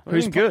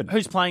 Who's good?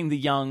 Who's playing the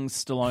young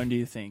Stallone, do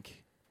you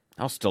think?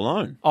 Oh,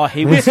 Stallone. Oh,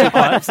 he was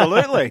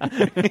absolutely.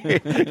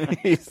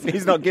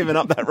 He's not giving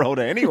up that role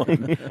to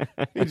anyone.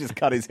 He just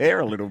cut his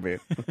hair a little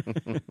bit.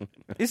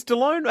 Is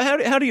Stallone?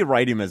 How do you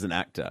rate him as an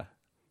actor?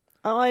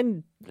 I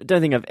don't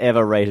think I've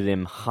ever rated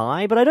him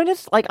high, but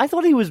I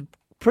thought he was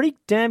pretty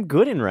damn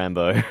good in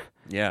Rambo.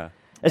 Yeah.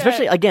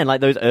 Especially again,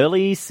 like those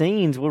early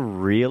scenes were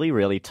really,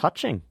 really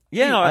touching.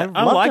 Yeah,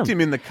 I liked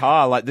him in the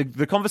car. Like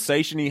the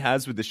conversation he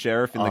has with the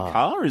sheriff in the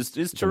car is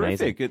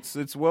terrific.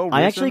 It's well written.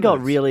 I actually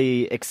got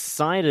really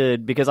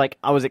excited because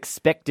I was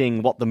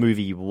expecting what the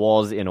movie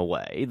was in a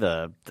way,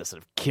 the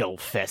sort of kill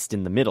fest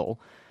in the middle.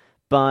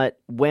 But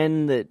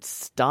when it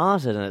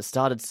started, and it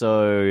started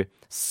so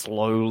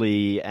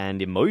slowly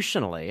and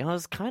emotionally, I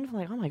was kind of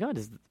like, oh my God,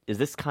 is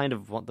this kind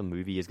of what the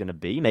movie is going to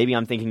be? Maybe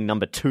I'm thinking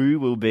number 2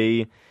 will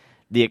be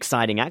the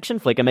exciting action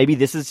flick, and maybe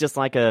this is just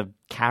like a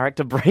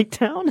character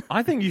breakdown.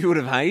 I think you would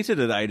have hated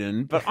it,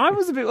 Aiden, but I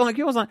was a bit like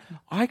you. I was like,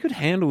 I could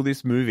handle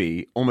this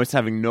movie almost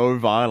having no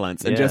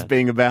violence and just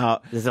being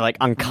about there's like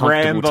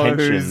uncomfortable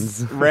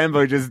tensions.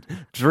 Rambo just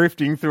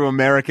drifting through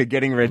America,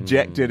 getting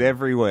rejected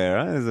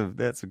everywhere.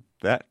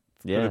 That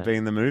could have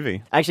been the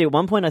movie. Actually, at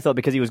one point I thought,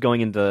 because he was going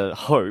into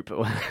Hope,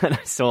 and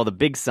I saw the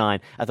big sign,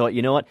 I thought,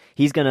 you know what?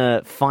 He's going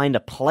to find a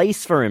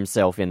place for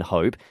himself in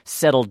Hope,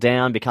 settle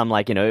down, become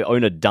like,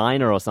 own a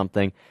diner or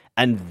something,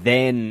 and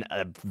then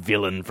a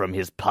villain from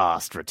his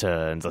past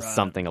returns or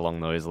something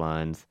along those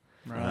lines.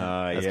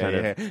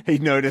 Right. He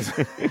noticed,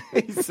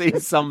 he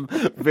sees some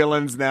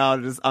villains now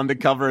just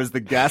undercover as the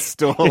gas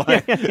store,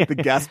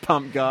 the gas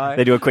pump guy.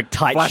 They do a quick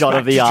tight shot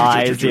of the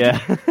eyes,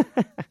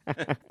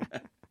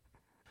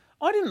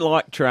 I didn't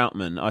like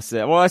Troutman. I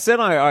said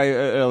I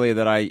earlier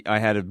that I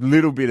had a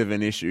little bit of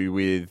an issue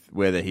with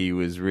whether he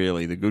was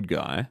really the good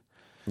guy.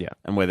 Yeah.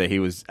 And whether he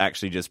was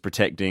actually just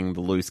protecting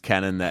the loose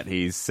cannon that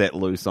he's set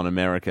loose on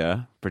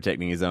America,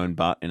 protecting his own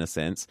butt in a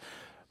sense.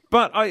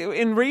 But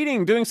in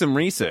doing some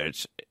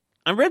research,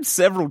 I read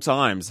several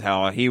times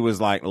how he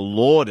was like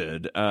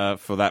lauded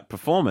for that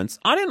performance.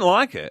 I didn't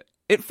like it.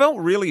 It felt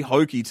really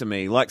hokey to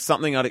me, like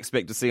something I'd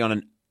expect to see on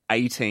an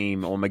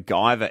A-Team or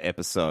MacGyver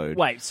episode.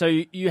 Wait, so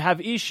you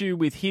have issue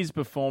with his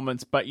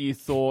performance, but you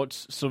thought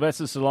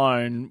Sylvester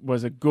Stallone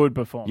was a good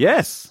performance?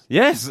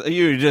 Yes,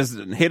 you just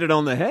hit it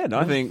on the head.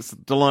 I think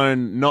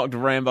Stallone knocked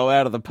Rambo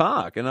out of the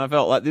park, and I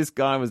felt like this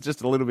guy was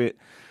just a little bit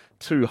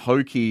too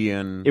hokey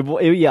and...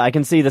 I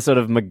can see the sort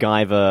of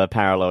MacGyver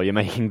parallel you're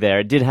making there.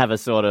 It did have a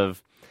sort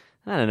of,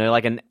 I don't know,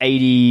 like an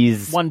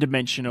 80s...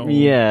 one-dimensional.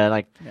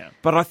 Yeah.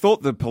 But I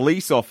thought the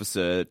police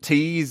officer,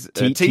 Teasel,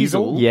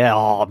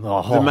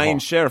 the main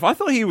sheriff, I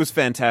thought he was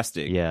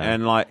fantastic. Yeah.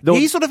 And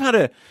he sort of had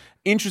a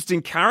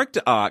interesting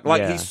character arc.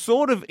 He's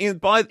sort of, in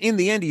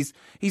the end,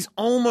 he's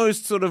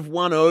almost sort of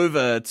won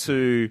over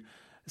to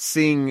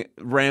seeing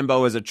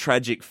Rambo as a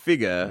tragic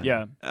figure.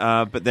 Yeah.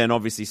 But then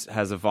obviously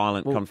has a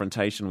violent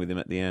confrontation with him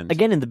at the end.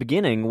 Again, in the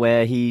beginning,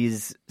 where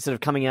he's sort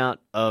of coming out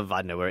of, I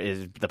don't know, where it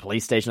is, the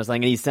police station or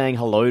something, and he's saying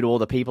hello to all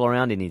the people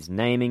around, and he's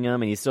naming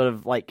them, and he's sort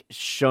of like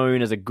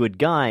shown as a good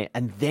guy,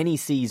 and then he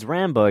sees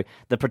Rambo.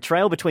 The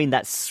portrayal between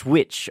that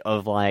switch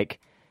of like,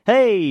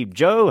 hey,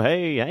 Joe,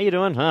 hey, how you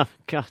doing? Huh?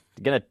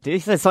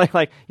 It's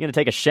like you're gonna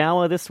take a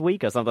shower this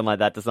week or something like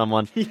that to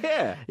someone.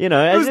 Yeah. It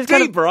was deep,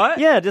 kind of, right?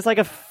 Yeah, just like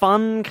a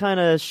fun kind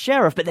of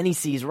sheriff. But then he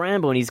sees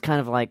Rambo and he's kind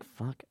of like,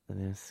 fuck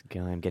this guy,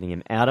 I'm getting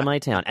him out of my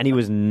town. And he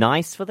was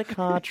nice for the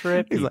car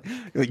trip. He's like,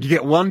 you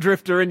get one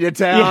drifter in your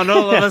town,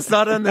 all of a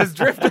sudden there's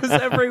drifters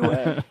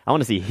everywhere. I want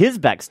to see his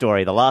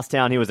backstory, the last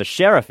town he was a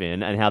sheriff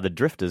in, and how the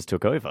drifters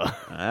took over.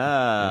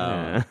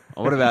 Yeah.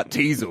 What about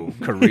Teasel,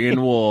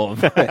 Korean War?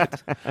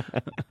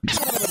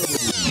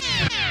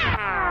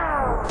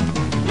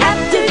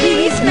 After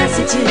these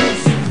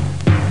messages,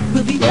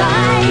 we'll be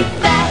right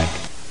back.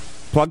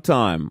 Plug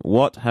time.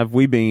 What have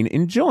we been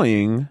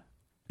enjoying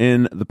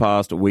in the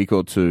past week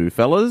or two,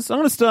 fellas? I'm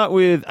going to start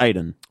with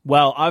Aiden.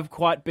 Well, I've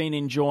quite been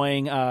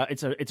enjoying.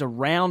 It's a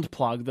round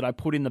plug that I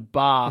put in the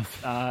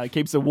bath. It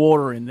keeps the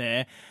water in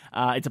there.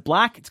 It's a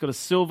black. It's got a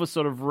silver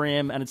sort of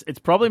rim, and it's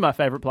probably my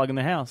favorite plug in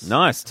the house.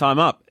 Nice. Time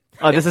up.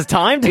 Oh, this is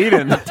timed?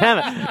 Eden. Damn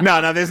it.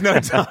 No, there's no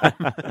time.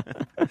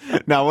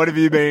 Now, what have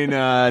you been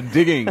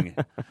digging?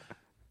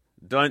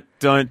 Don't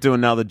do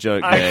another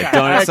joke there.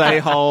 Don't say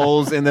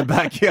holes in the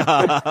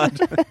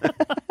backyard.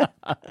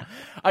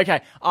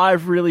 Okay,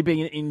 I've really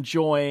been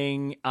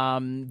enjoying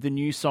the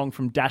new song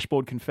from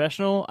Dashboard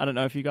Confessional. I don't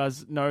know if you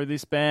guys know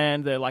this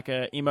band. They're like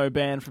a emo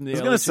band from the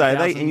early 2000s. I was going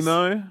to say, they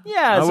emo?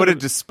 Yeah. I would have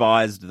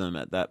despised them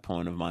at that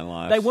point of my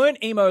life. They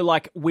weren't emo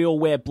like, we all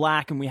wear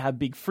black and we have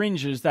big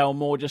fringes. They were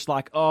more just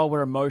like, oh,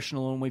 we're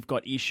emotional and we've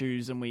got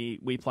issues and we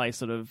play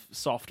sort of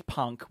soft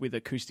punk with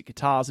acoustic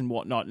guitars and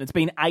whatnot. And it's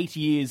been 8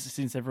 years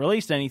since they've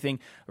released anything.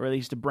 I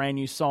released a brand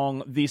new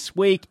song this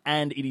week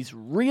and it is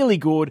really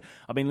good.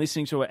 I've been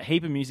listening to a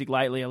heap of music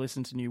lately. I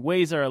listened to new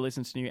Weezer, I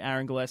listened to new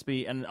Aaron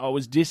Gillespie, and I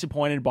was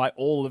disappointed by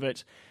all of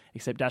it,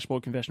 except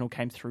Dashboard Confessional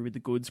came through with the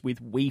goods with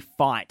We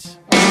Fight.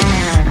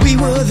 We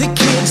were the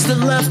kids that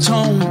left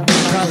home,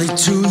 probably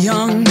too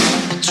young,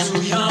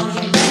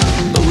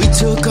 but we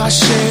took our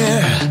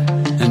share,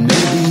 and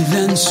maybe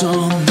then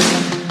some.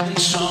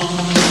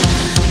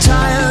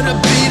 Tired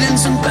of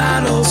beatings and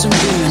battles and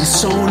being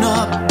sewn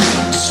up,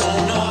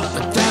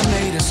 but that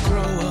made us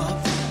grow up.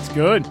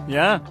 Good,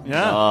 yeah.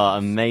 Oh,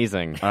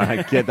 amazing.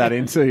 I get that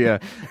into you.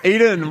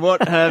 Eden,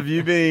 what have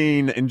you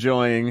been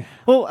enjoying?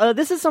 Well,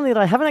 this is something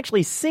that I haven't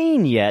actually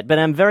seen yet, but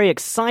I'm very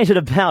excited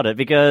about it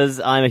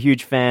because I'm a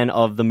huge fan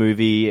of the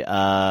movie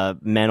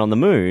Man on the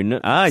Moon,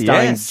 starring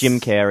yes. Jim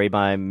Carrey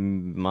by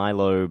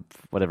Milo,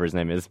 whatever his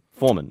name is,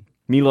 Foreman.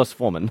 Milos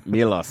Forman.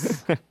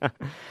 Milos.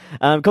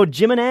 Called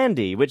Jim and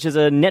Andy, which is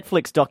a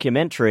Netflix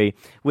documentary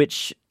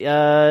which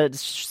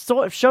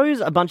sort of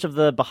shows a bunch of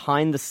the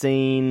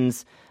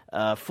behind-the-scenes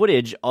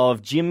footage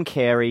of Jim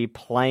Carrey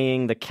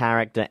playing the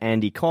character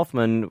Andy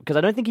Kaufman, because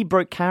I don't think he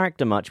broke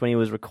character much when he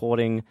was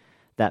recording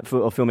that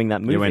or filming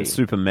that movie. He went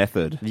super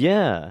method.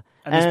 Yeah.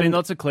 And there's been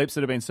lots of clips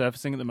that have been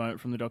surfacing at the moment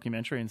from the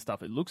documentary and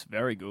stuff. It looks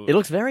very good. It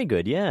looks very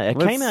good, yeah. It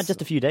came out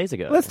just a few days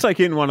ago. Let's take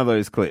in one of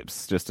those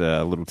clips. Just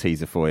a little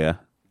teaser for you.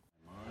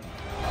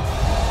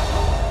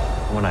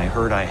 When I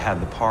heard I had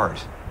the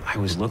part, I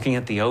was looking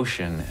at the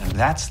ocean, and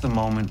that's the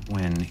moment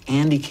when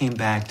Andy came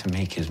back to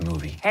make his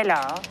movie. Hello.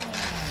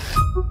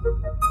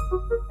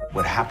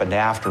 What happened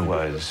after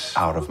was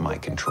out of my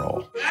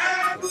control.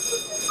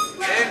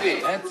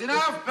 Andy, that's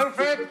enough.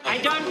 Perfect. I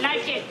don't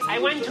like it. I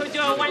want to do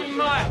one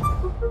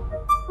more.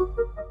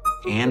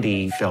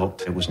 Andy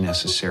felt it was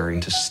necessary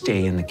to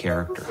stay in the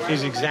character.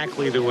 He's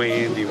exactly the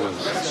way Andy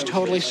was. It's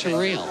totally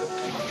surreal.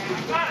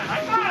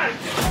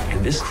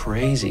 And this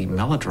crazy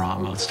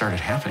melodrama started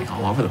happening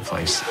all over the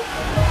place.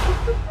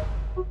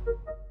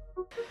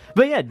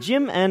 But yeah,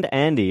 Jim and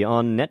Andy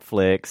on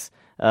Netflix,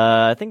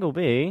 I think will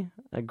be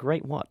a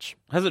great watch.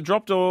 Has it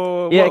dropped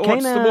or yeah, what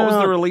was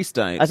the release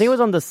date? I think it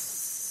was on the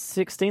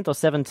 16th or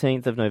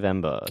 17th of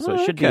November, so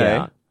it should be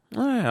out.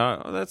 Oh,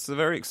 yeah, that's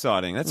very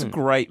exciting. That's a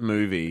great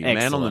movie, Excellent.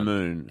 Man on the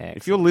Moon. Excellent.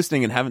 If you're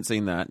listening and haven't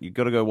seen that, you've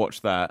got to go watch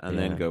that and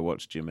then go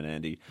watch Jim and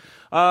Andy.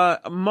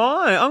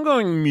 I'm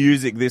going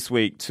music this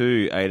week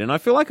too, Aiden. I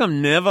feel like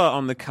I'm never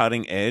on the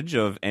cutting edge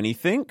of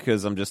anything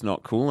because I'm just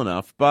not cool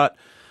enough. But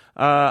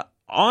I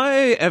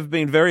have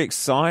been very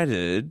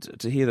excited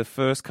to hear the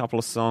first couple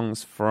of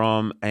songs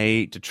from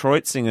a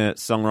Detroit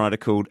singer-songwriter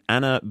called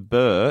Anna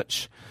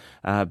Burch,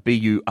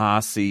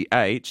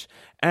 Burch.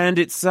 And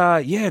it's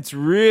it's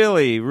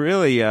really,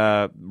 really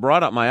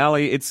right up my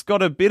alley. It's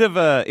got a bit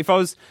of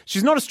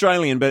she's not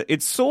Australian, but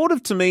it's sort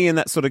of to me in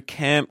that sort of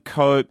Camp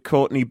Cope,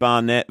 Courtney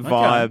Barnett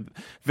vibe,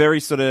 very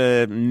sort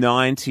of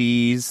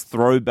 90s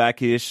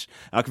throwback-ish.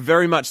 I can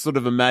very much sort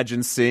of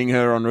imagine seeing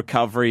her on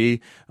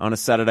Recovery on a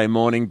Saturday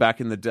morning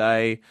back in the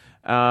day.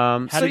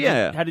 How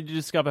did you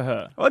discover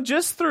her? Well,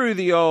 just through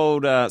the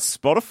old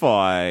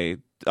Spotify.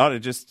 I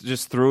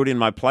just threw it in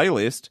my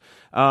playlist.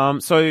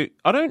 So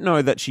I don't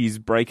know that she's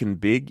breaking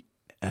big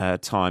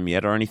time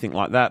yet or anything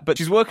like that, but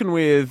she's working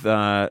with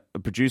a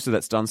producer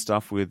that's done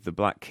stuff with the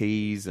Black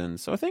Keys, and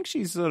so I think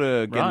she's sort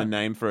of getting a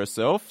name for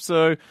herself.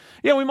 So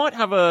yeah, we might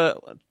have a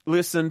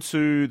listen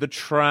to the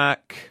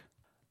track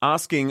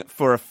Asking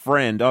for a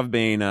Friend. I've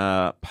been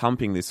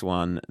pumping this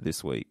one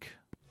this week.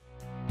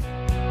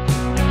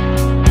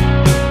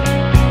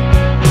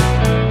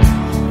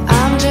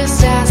 I'm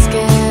just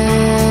asking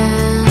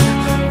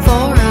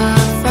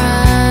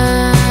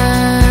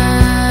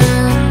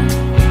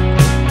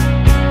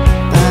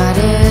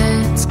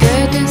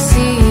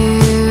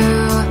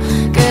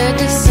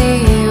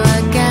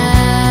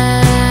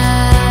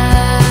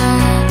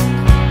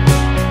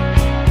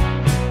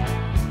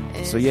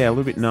So yeah, a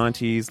little bit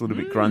 90s, a little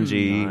bit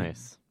grungy.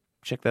 Nice.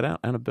 Check that out,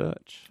 Anna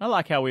Burch. I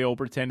like how we all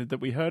pretended that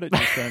we heard it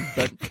just then,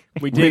 but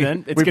we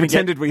didn't. We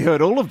pretended we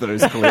heard all of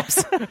those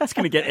clips. It's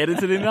going to get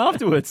edited in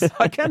afterwards.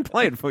 I can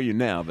play it for you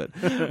now, but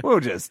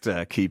we'll just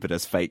keep it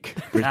as fake.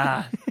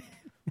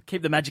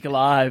 Keep the magic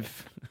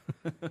alive.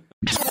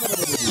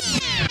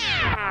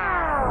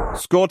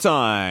 Score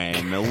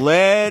time.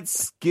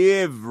 Let's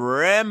give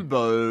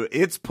Rambo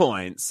its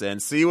points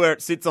and see where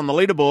it sits on the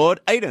leaderboard.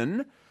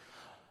 Aiden,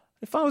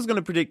 if I was going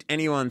to predict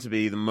anyone to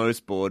be the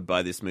most bored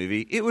by this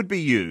movie, it would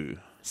be you.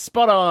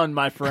 Spot on,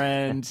 my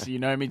friend. You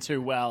know me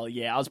too well.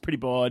 Yeah, I was pretty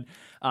bored.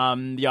 The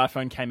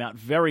iPhone came out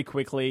very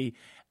quickly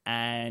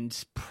and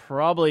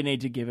probably need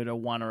to give it a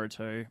 1 or a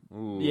 2.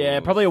 Ooh. Yeah,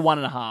 probably a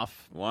 1.5.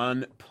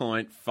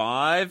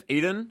 1.5.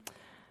 Eden?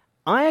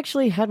 I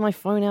actually had my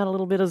phone out a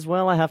little bit as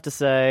well, I have to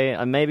say.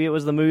 Maybe it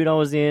was the mood I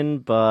was in,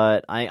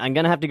 but I'm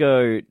going to have to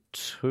go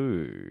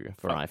 2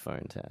 for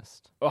iPhone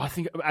test. Oh, I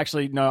think,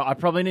 actually, no, I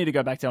probably need to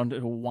go back down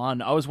to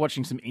 1. I was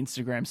watching some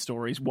Instagram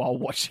stories while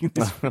watching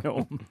this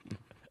film.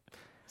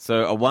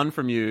 So a 1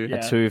 from you.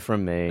 Yeah. A 2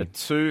 from me. A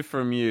 2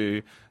 from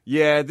you.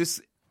 Yeah,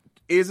 this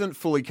isn't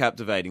fully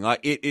captivating. Like,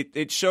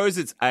 it shows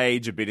its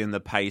age a bit in the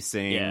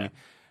pacing.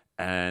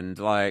 And,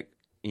 like,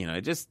 you know,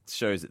 it just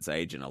shows its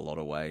age in a lot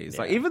of ways.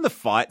 Like, even the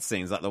fight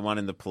scenes, like the one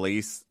in the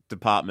police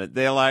department,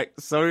 they're, like,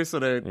 so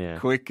sort of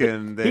quick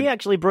and... He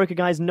actually broke a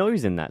guy's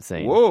nose in that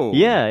scene. Whoa.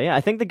 Yeah.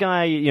 I think the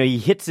guy, he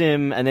hits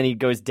him and then he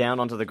goes down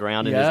onto the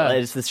ground. And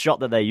it's the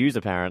shot that they use,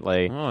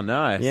 apparently. Oh,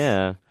 nice.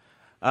 Yeah.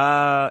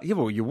 Well,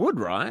 you would,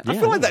 right? Yeah, I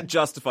feel like that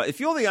justifies... If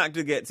you're the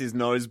actor gets his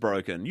nose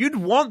broken, you'd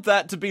want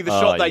that to be the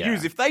shot they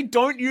use. If they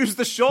don't use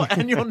the shot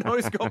and your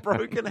nose got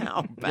broken,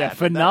 how bad Yeah,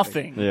 for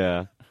nothing.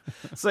 Yeah.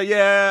 So,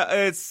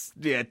 it's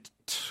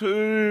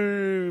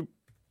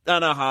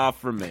 2.5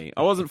 from me.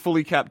 I wasn't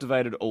fully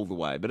captivated all the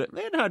way, but it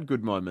had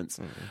good moments.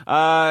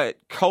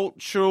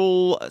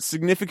 Cultural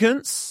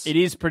significance? It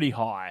is pretty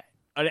high.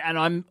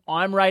 And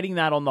I'm rating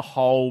that on the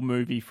whole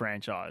movie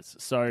franchise.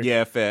 So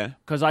yeah, fair.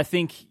 Because I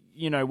think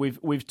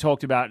we've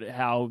talked about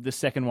how the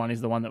second one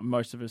is the one that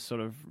most of us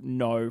sort of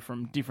know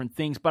from different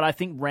things, but I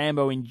think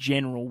Rambo in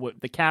general,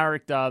 the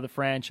character, the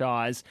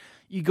franchise,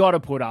 you got to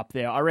put up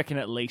there. I reckon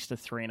at least a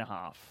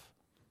 3.5.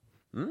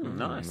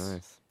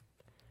 Nice.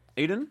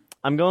 Eden?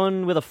 I'm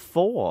going with a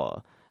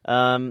 4.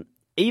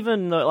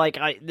 Even though,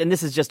 and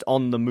this is just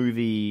on the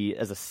movie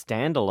as a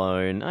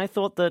standalone, I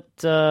thought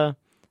that,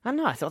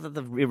 I thought that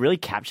it really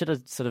captured a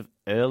sort of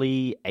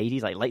early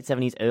 80s, like late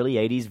 70s, early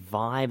 80s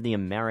vibe, the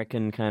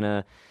American kind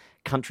of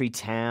country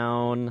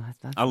town.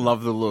 I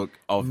love the look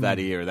of that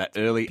era, that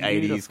early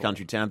 80s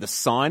country town. The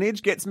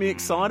signage gets me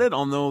excited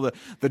on all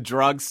the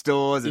drug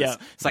stores.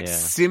 It's like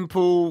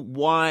simple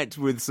white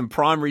with some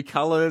primary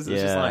colours.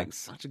 It's just like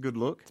such a good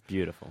look. It's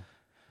beautiful.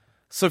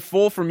 So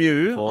 4 from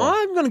you. 4.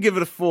 I'm going to give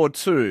it a 4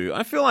 too.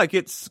 I feel like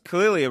it's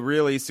clearly a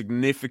really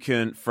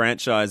significant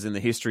franchise in the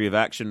history of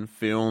action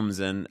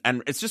films, and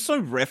it's just so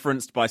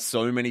referenced by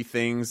so many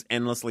things,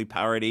 endlessly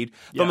parodied.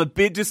 But I'm a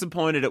bit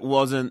disappointed it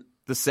wasn't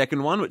the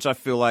second one, which I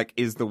feel like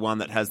is the one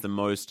that has the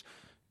most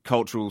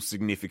cultural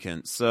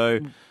significance. So,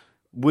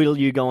 will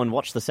you go and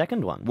watch the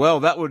second one?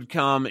 Well, that would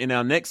come in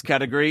our next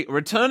category,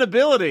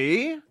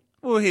 returnability.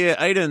 We'll hear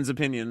Aiden's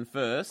opinion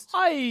first.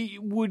 I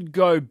would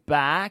go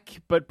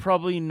back, but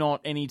probably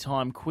not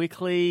anytime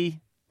quickly.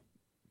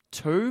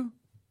 2,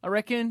 I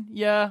reckon.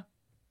 Yeah,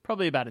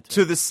 probably about a 2.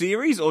 To the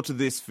series or to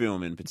this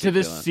film in particular?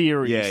 To the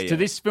series. Yeah. To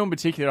this film in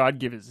particular, I'd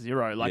give it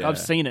 0. I've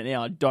seen it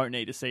now. I don't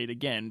need to see it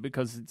again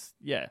because it's,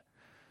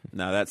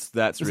 No, that's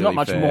There's really not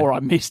much fair. more I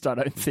missed, I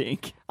don't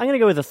think. I'm going to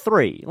go with a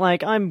 3.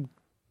 I'm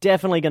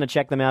definitely going to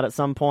check them out at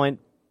some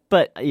point.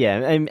 But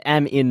I'm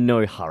in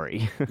no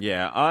hurry.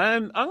 Yeah,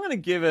 I'm going to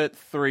give it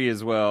 3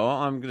 as well.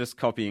 I'm just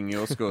copying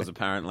your scores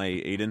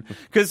apparently, Eden.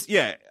 Because,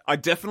 I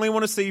definitely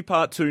want to see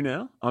part 2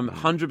 now. I'm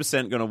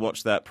 100% going to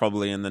watch that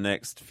probably in the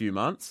next few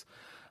months.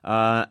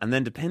 And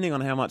then depending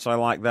on how much I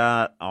like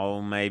that,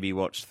 I'll maybe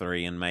watch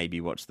 3 and maybe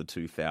watch the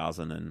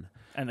 2000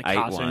 and the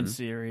cartoon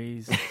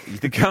series.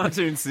 The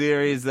cartoon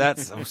series,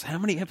 that's how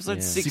many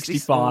episodes?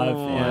 65.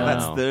 Yeah.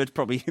 That's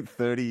probably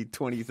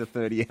 20 to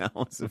 30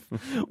 hours of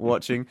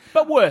watching.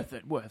 But worth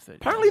it.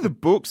 Apparently the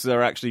books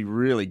are actually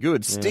really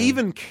good. Yeah.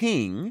 Stephen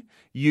King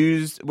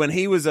used, when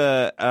he was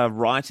a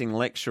writing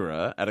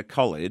lecturer at a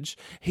college,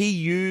 he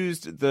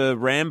used the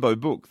Rambo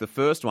book, the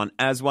first one,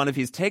 as one of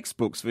his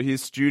textbooks for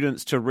his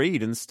students to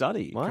read and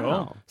study.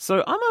 Wow. Cool.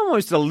 So I'm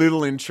almost a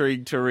little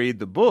intrigued to read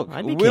the book.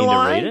 I'd be keen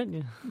to read it.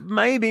 Yeah.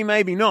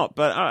 Maybe not,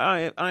 but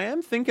I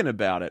am thinking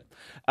about it.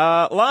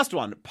 Last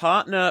one,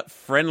 partner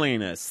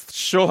friendliness.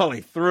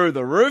 Surely through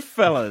the roof,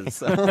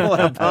 fellas. All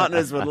our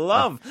partners would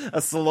love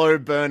a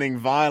slow-burning,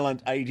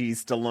 violent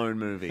 80s Stallone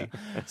movie.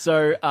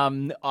 So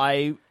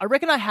I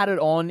reckon I had it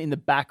on in the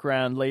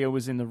background. Leah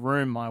was in the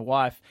room, my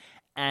wife,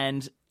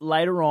 and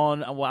later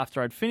on,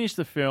 after I'd finished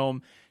the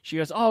film, she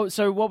goes, "Oh,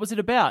 so what was it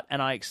about?"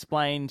 And I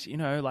explained,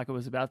 it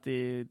was about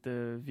the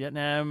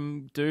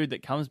Vietnam dude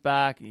that comes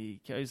back.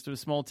 He goes to a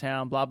small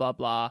town, blah, blah,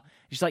 blah.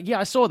 She's like, "Yeah,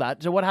 I saw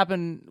that. So what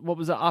happened? What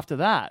was it after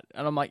that?"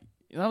 And I'm like,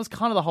 that was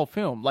kind of the whole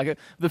film. Like,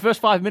 the first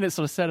 5 minutes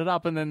sort of set it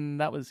up, and then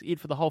that was it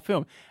for the whole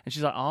film. And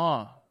she's like,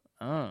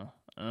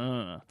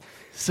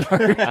 So,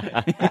 do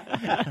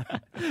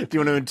you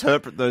want to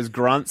interpret those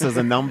grunts as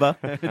a number?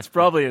 It's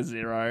probably a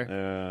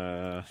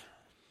 0.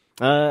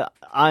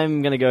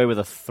 I'm going to go with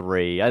a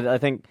 3. I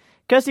think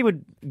Kirsty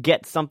would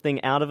get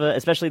something out of it,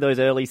 especially those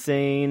early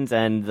scenes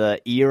and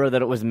the era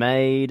that it was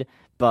made,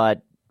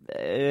 but...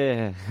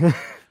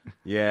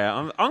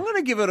 Yeah, I'm going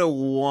to give it a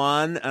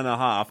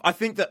 1.5. I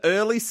think the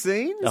early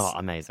scenes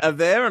amazing. Are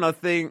there, and I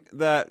think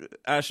that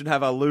I should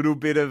have a little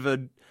bit of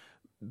a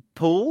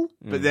pull,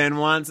 but then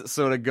once it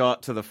sort of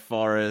got to the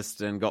forest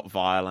and got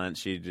violent,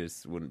 she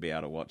just wouldn't be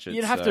able to watch it.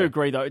 You'd have to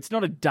agree, though, it's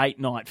not a date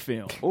night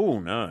film. Oh,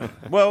 no.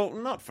 Well,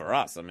 not for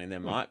us. I mean, there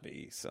might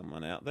be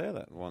someone out there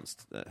that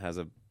has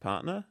a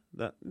partner.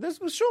 There's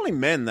surely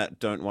men that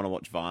don't want to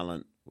watch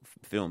violent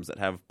films that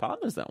have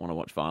partners that want to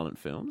watch violent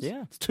films.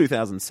 Yeah. It's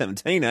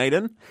 2017,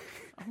 Aiden.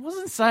 I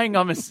wasn't saying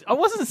I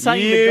wasn't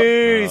saying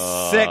you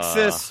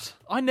sexist.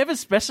 I never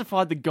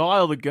specified the guy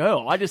or the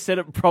girl. I just said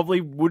it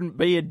probably wouldn't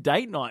be a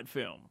date night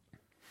film.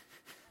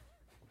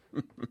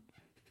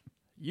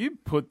 You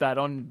put that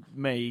on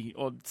me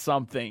or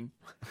something.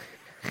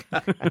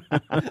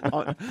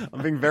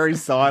 I'm being very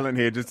silent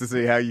here just to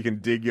see how you can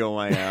dig your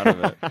way out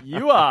of it.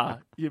 You are.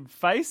 Your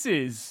face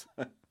is.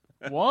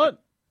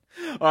 What?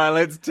 All right,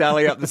 let's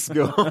tally up the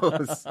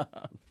scores.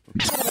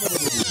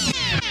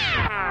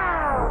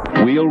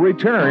 We'll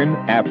return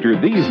after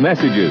these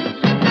messages.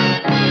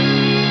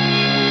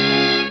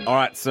 All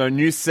right, so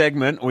new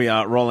segment we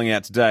are rolling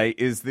out today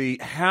is the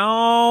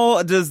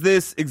How Does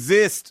This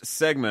Exist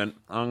segment.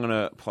 I'm going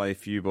to play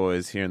for you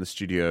boys here in the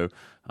studio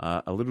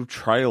a little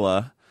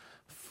trailer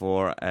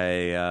for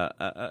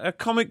a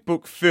comic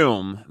book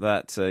film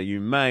that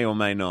you may or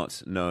may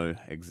not know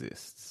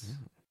exists.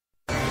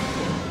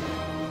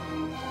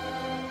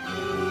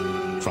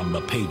 From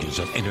the pages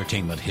of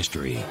entertainment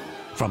history,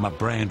 from a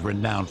brand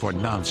renowned for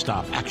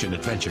non-stop action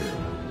adventure,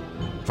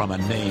 from a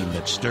name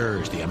that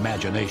stirs the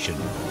imagination,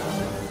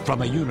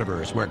 From a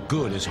universe where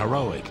good is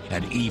heroic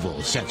and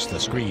evil sets the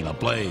screen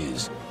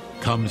ablaze,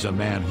 comes a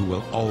man who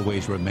will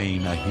always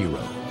remain a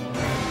hero.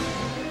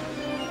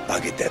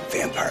 I'll get that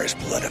vampire's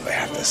blood if I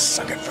have to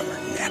suck it from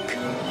her neck.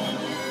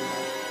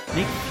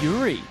 Nick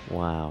Fury.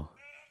 Wow.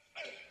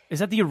 Is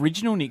that the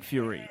original Nick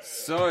Fury?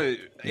 So,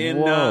 in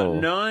Whoa.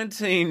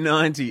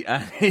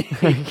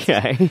 1998,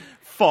 Okay.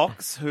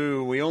 Fox,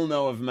 who we all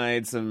know have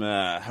made some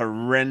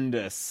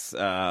horrendous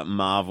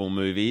Marvel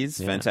movies,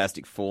 Yeah.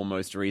 Fantastic Four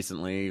most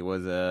recently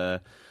was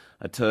a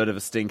turd of a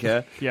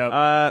stinker,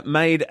 Yep.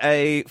 made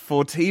a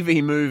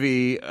for-TV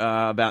movie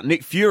about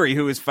Nick Fury,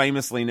 who is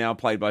famously now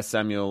played by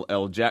Samuel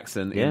L.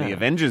 Jackson in Yeah. the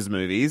Avengers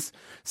movies,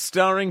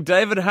 starring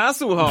David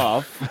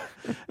Hasselhoff,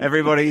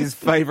 everybody's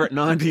favourite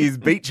 90s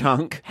beach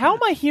hunk. How am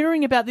I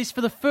hearing about this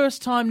for the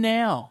first time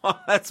now?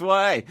 That's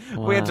why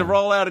we had to Wow.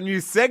 roll out a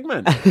new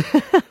segment.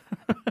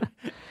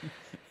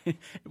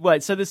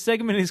 Wait, so the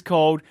segment is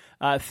called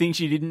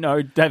Things You Didn't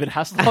Know David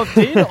Hasselhoff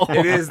Did? Or-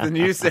 It is the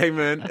new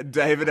segment,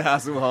 David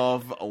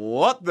Hasselhoff,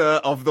 What the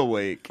of the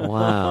Week.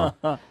 Wow.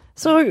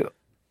 So,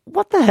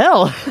 what the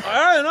hell?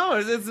 I don't know,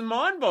 it's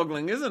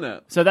mind-boggling, isn't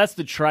it? So that's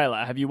the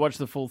trailer. Have you watched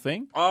the full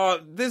thing?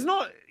 There's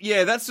not...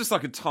 Yeah, that's just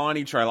like a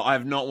tiny trailer. I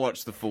have not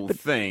watched the full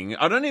thing.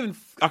 I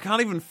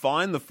can't even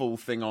find the full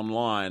thing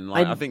online.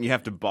 Like, I think you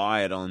have to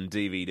buy it on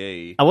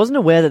DVD. I wasn't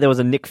aware that there was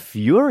a Nick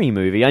Fury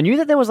movie. I knew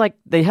that there was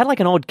they had like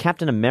an old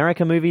Captain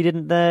America movie,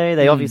 didn't they?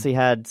 They obviously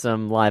had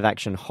some live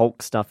action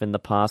Hulk stuff in the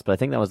past, but I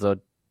think that was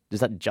is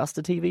that just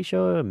a TV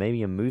show or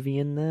maybe a movie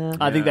in there?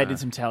 I think they did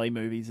some telly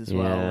movies as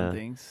well Yeah. and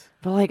things.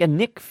 But like a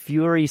Nick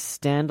Fury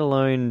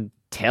standalone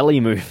telly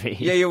movie.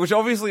 Yeah, which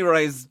obviously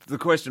raised the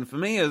question for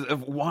me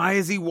of why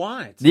is he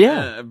white?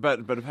 Yeah.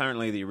 But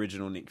apparently the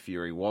original Nick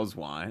Fury was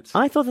white.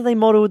 I thought that they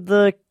modeled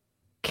the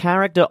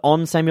character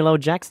on Samuel L.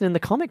 Jackson in the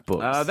comic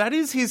books. That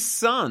is his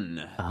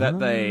son that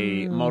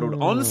they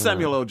modeled on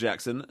Samuel L.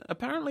 Jackson,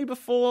 apparently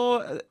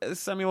before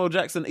Samuel L.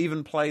 Jackson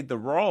even played the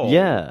role.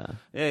 Yeah.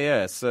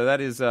 Yeah. So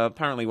that is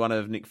apparently one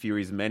of Nick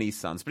Fury's many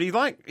sons. But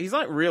he's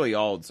really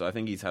old, so I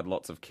think he's had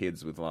lots of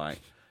kids with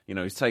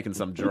he's taken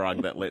some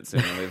drug that lets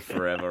him live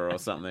forever or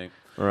something.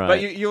 Right.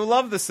 But you'll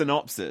love the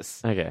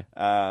synopsis. Okay.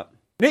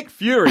 Nick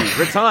Fury,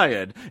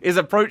 retired, is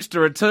approached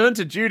to return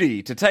to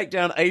duty to take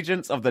down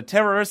agents of the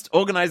terrorist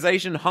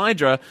organization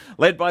Hydra,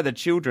 led by the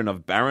children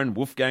of Baron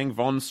Wolfgang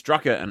von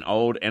Strucker, an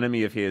old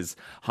enemy of his.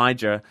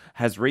 Hydra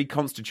has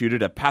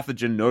reconstituted a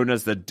pathogen known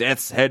as the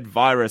Death's Head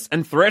virus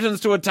and threatens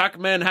to attack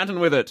Manhattan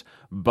with it,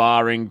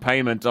 barring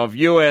payment of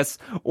US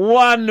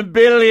 $1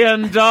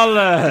 billion.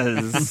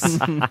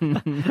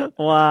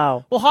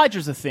 Wow. Well,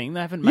 Hydra's a thing.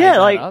 They haven't made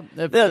Yeah,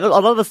 that up. a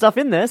lot of the stuff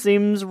in there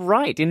seems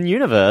right in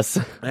universe.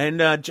 And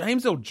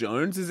James Earl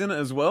Jones is in it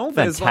as well.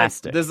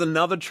 Fantastic. There's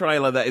another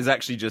trailer that is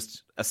actually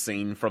just a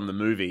scene from the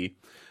movie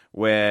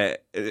where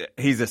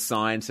he's a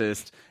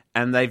scientist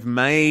and they've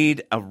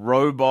made a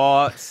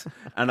robot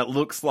and it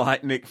looks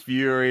like Nick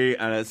Fury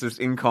and it's just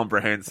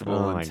incomprehensible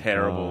Oh my and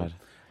terrible.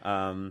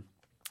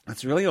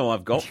 That's really all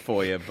I've got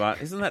for you,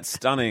 but isn't that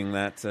stunning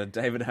that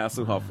David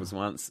Hasselhoff was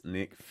once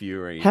Nick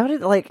Fury? How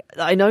did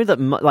I know that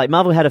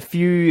Marvel had a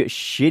few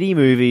shitty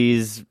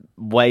movies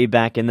way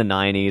back in the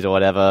 90s or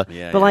whatever,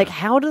 Yeah, but yeah.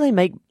 how do they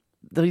make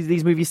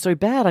these movies so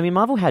bad? I mean,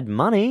 Marvel had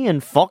money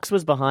and Fox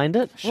was behind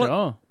it.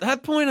 Well, at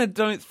that point, I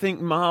don't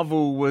think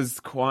Marvel was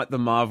quite the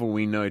Marvel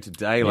we know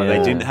today. Like,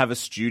 they didn't have a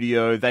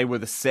studio. They were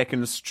the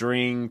second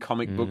string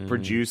comic book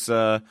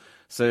producer.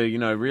 So,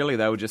 really,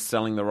 they were just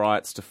selling the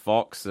rights to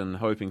Fox and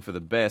hoping for the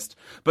best.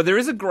 But there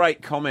is a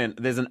great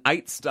comment. There's an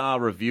 8-star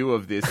review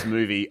of this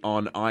movie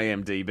on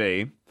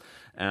IMDb.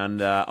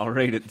 And I'll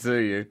read it to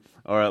you,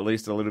 or at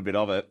least a little bit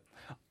of it.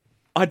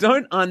 I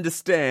don't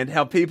understand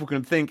how people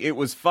can think it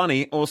was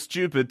funny or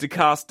stupid to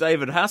cast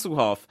David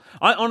Hasselhoff.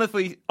 I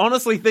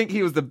honestly think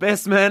he was the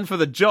best man for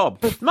the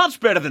job. Much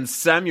better than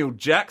Samuel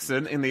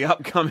Jackson in the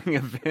upcoming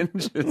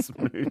Avengers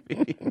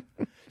movie.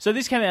 So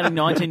this came out in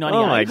 1998.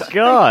 Oh my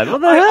god,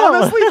 what the I hell?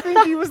 honestly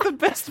think he was the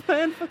best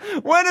man.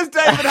 When has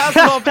David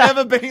Hasselhoff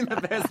ever been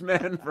the best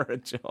man for a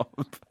job?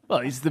 Well,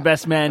 he's the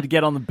best man to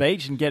get on the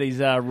beach and get his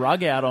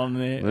rug out on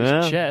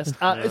his chest.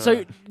 So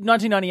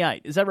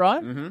 1998, is that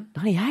right? Mm-hmm.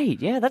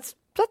 98, yeah, that's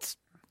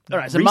all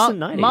right. So recent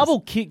 90s.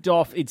 Marvel kicked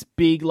off its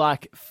big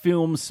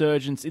film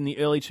surgence in the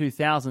early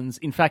 2000s.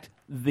 In fact,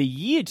 the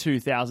year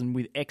 2000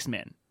 with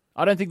X-Men.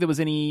 I don't think there was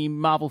any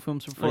Marvel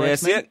films before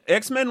X-Men.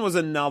 X-Men was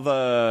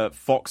another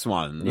Fox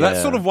one. Yeah.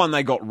 That's sort of one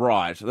they got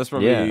right. That's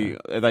probably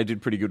they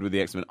did pretty good with the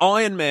X-Men.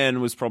 Iron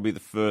Man was probably the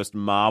first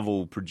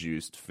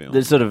Marvel-produced film.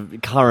 The sort of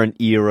current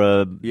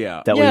era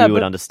that we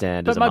would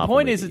understand as a But my Marvel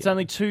point movie, is, it's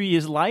only 2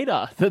 years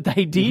later that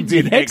they did the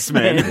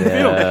X-Men X-Men.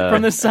 film Yeah.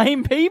 from the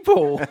same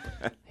people.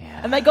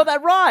 And they got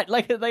that right.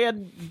 Like, they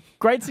had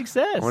great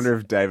success. I wonder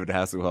if David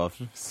Hasselhoff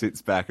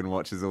sits back and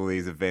watches all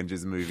these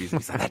Avengers movies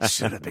and he's like, that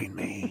should have been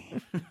me.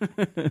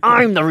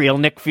 I'm the real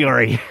Nick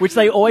Fury. Which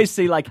they always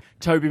see, like,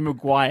 Tobey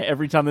Maguire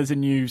every time there's a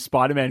new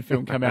Spider-Man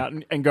film come out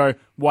and go,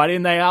 why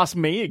didn't they ask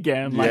me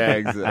again? Like, Yeah,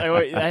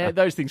 exactly.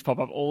 Those things pop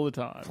up all the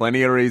time.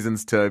 Plenty of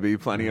reasons, Toby.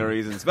 Plenty of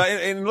reasons. But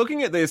in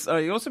looking at this,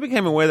 you also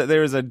became aware that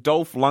there is a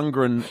Dolph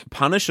Lundgren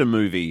Punisher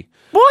movie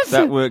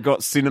that got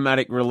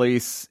cinematic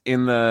release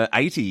in the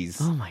 80s.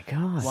 Oh, my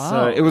God. Wow.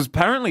 So it was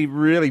apparently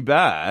really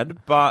bad,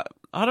 but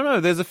I don't know.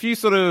 There's a few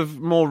sort of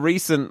more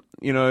recent,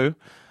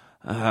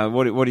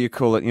 what do you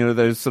call it?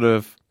 Those sort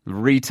of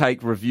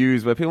retake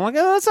reviews where people are like,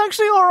 oh, that's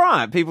actually all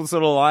right. People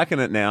sort of liking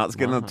it now. It's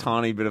getting a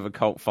tiny bit of a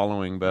cult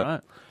following,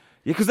 but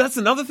yeah, because that's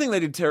another thing they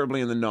did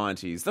terribly in the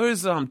 90s.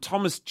 Those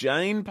Thomas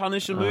Jane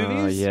Punisher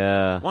movies.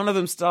 Yeah. One of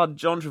them starred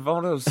John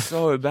Travolta. It was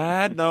so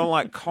bad. They were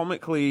like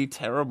comically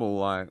terrible.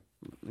 Like,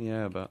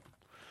 yeah, but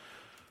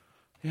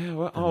yeah.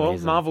 Well,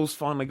 Marvel's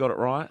finally got it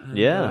right. And,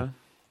 Yeah.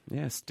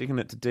 Yeah, sticking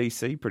it to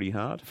DC pretty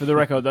hard. For the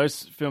record,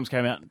 those films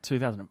came out in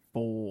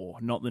 2004,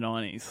 not the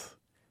 90s.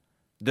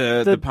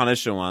 The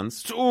Punisher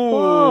ones.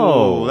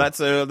 Whoa. Ooh,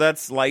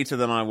 that's later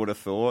than I would have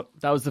thought.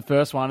 That was the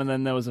first one, and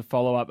then there was a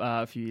follow-up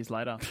a few years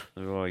later.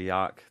 Oh,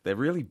 yuck. They're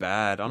really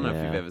bad. I don't know if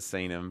Yeah. you've ever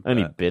seen them.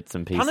 Only bits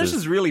and pieces.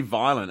 Punisher's really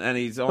violent, and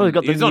he's on, Well, he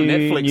got the he's on new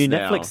Netflix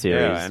now. Netflix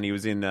series. Yeah, and he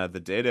was in the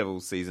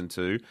Daredevil season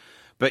 2.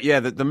 But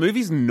yeah, the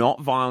movie's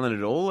not violent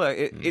at all.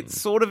 It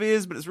sort of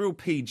is, but it's real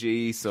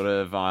PG sort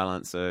of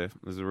violent, so it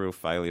was a real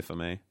failure for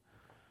me.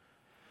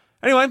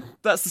 Anyway,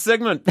 that's the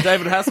segment.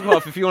 David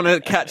Hasselhoff, if you want to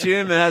catch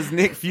him as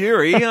Nick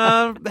Fury,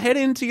 head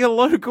into your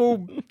local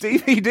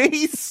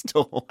DVD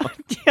store.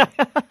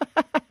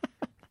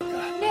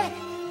 Nick,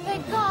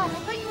 thank God. I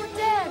thought you were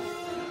dead.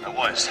 I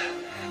was,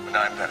 but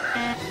now I'm better.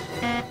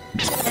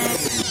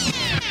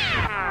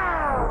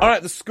 All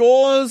right, the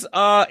scores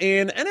are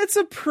in, and it's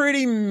a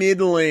pretty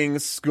middling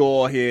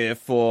score here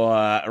for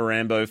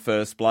Rambo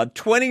First Blood.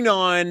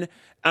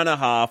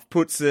 29.5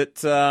 puts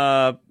it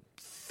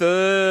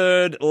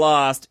third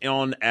last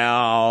on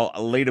our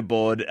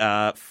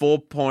leaderboard. 4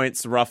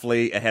 points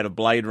roughly ahead of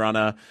Blade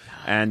Runner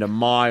and a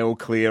mile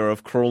clear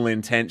of Cruel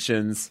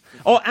Intentions.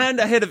 Oh, and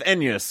ahead of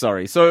Enya,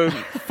 sorry. So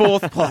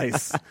fourth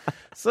place.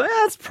 So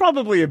that's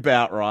probably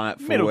about right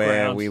for Middle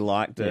where ground. we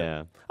liked it.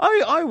 Yeah.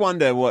 I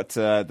wonder what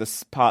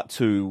this part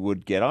 2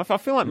 would get. I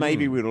feel like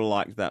maybe we'd have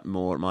liked that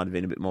more. It might have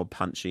been a bit more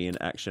punchy and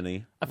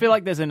actiony. I feel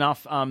like there's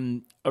enough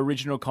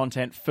original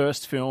content,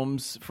 first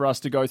films, for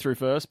us to go through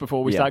first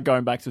before we start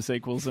going back to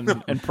sequels and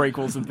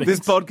prequels and things.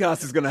 This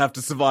podcast is going to have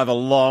to survive a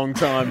long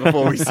time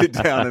before we sit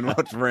down and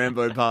watch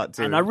Rambo Part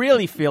 2. And I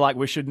really feel like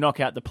we should knock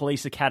out the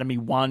Police Academy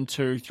 1,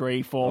 2,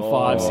 3,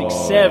 4, 5, 6,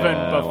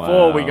 7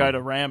 before we go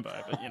to Rambo.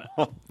 But, you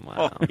know.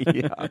 Wow.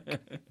 Yuck.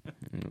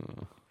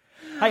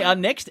 Hey, our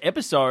next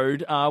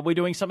episode, we're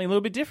doing something a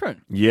little bit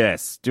different.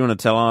 Yes. Do you want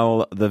to tell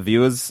all the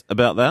viewers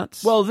about that?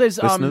 Well, there's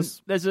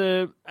listeners?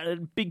 a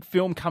big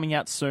film coming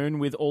out soon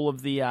with all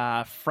of the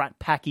frat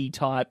packy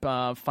type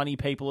funny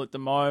people at the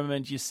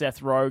moment. Your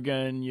Seth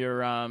Rogen,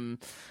 your I don't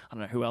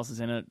know who else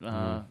is in it.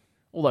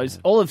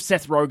 All of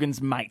Seth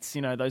Rogen's mates,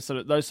 you know, those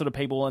sort of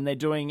people, and they're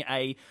doing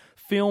a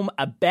film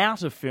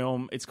about a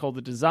film. It's called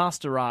The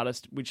Disaster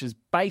Artist, which is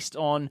based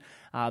on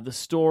the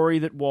story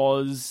that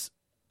was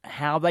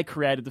how they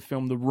created the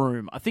film The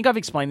Room. I think I've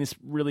explained this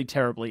really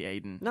terribly,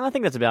 Eden. No, I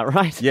think that's about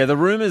right. Yeah, The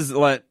Room is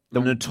like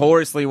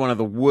notoriously one of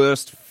the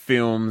worst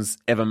films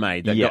ever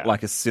made that got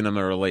like a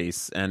cinema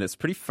release, and it's a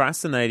pretty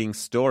fascinating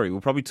story.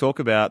 We'll probably talk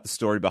about the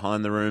story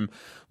behind The Room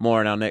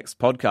more in our next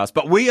podcast,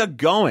 but we are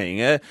going,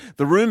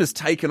 The Room has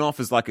taken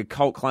off as like a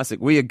cult classic.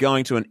 We are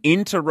going to an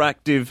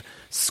interactive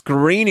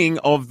screening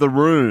of The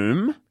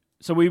Room.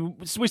 So we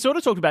sort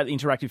of talked about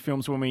interactive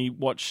films when we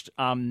watched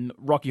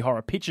Rocky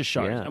Horror Picture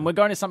Show, and we're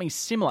going to something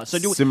similar. So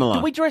do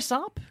we dress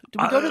up? Do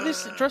we go to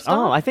this dressed up?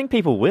 Oh, I think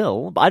people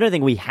will, but I don't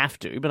think we have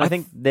to. But I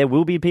think there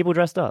will be people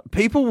dressed up.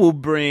 People will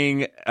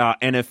bring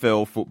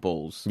NFL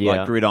footballs,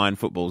 like gridiron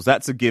footballs.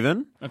 That's a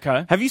given.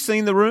 Okay. Have you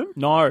seen The Room?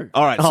 No.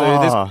 All right.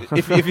 So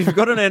if you've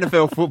got an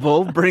NFL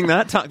football, bring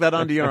that, tuck that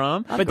under your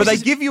arm. But they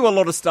give you a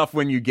lot of stuff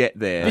when you get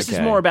there. This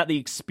is more about the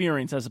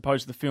experience as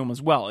opposed to the film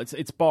as well. It's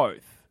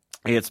both.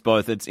 Yeah, it's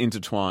both. It's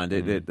intertwined.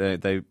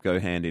 They go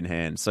hand in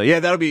hand. So,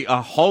 yeah, that'll be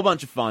a whole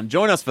bunch of fun.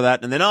 Join us for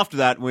that. And then after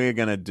that, we're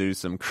going to do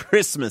some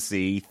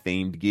Christmassy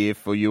themed gear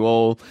for you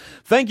all.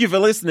 Thank you for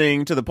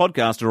listening to the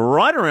podcast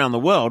right around the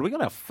world. We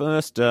got our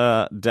first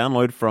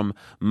download from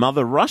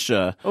Mother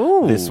Russia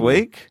this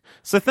week.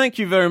 So thank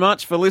you very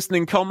much for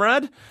listening,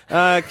 comrade.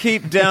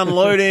 Keep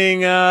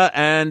downloading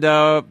and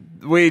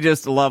we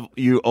just love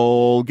you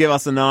all. Give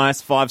us a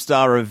nice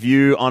 5-star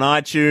review on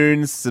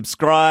iTunes.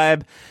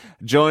 Subscribe.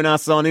 Join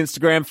us on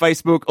Instagram,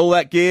 Facebook, all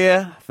that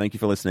gear. Thank you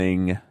for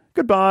listening.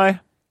 Goodbye.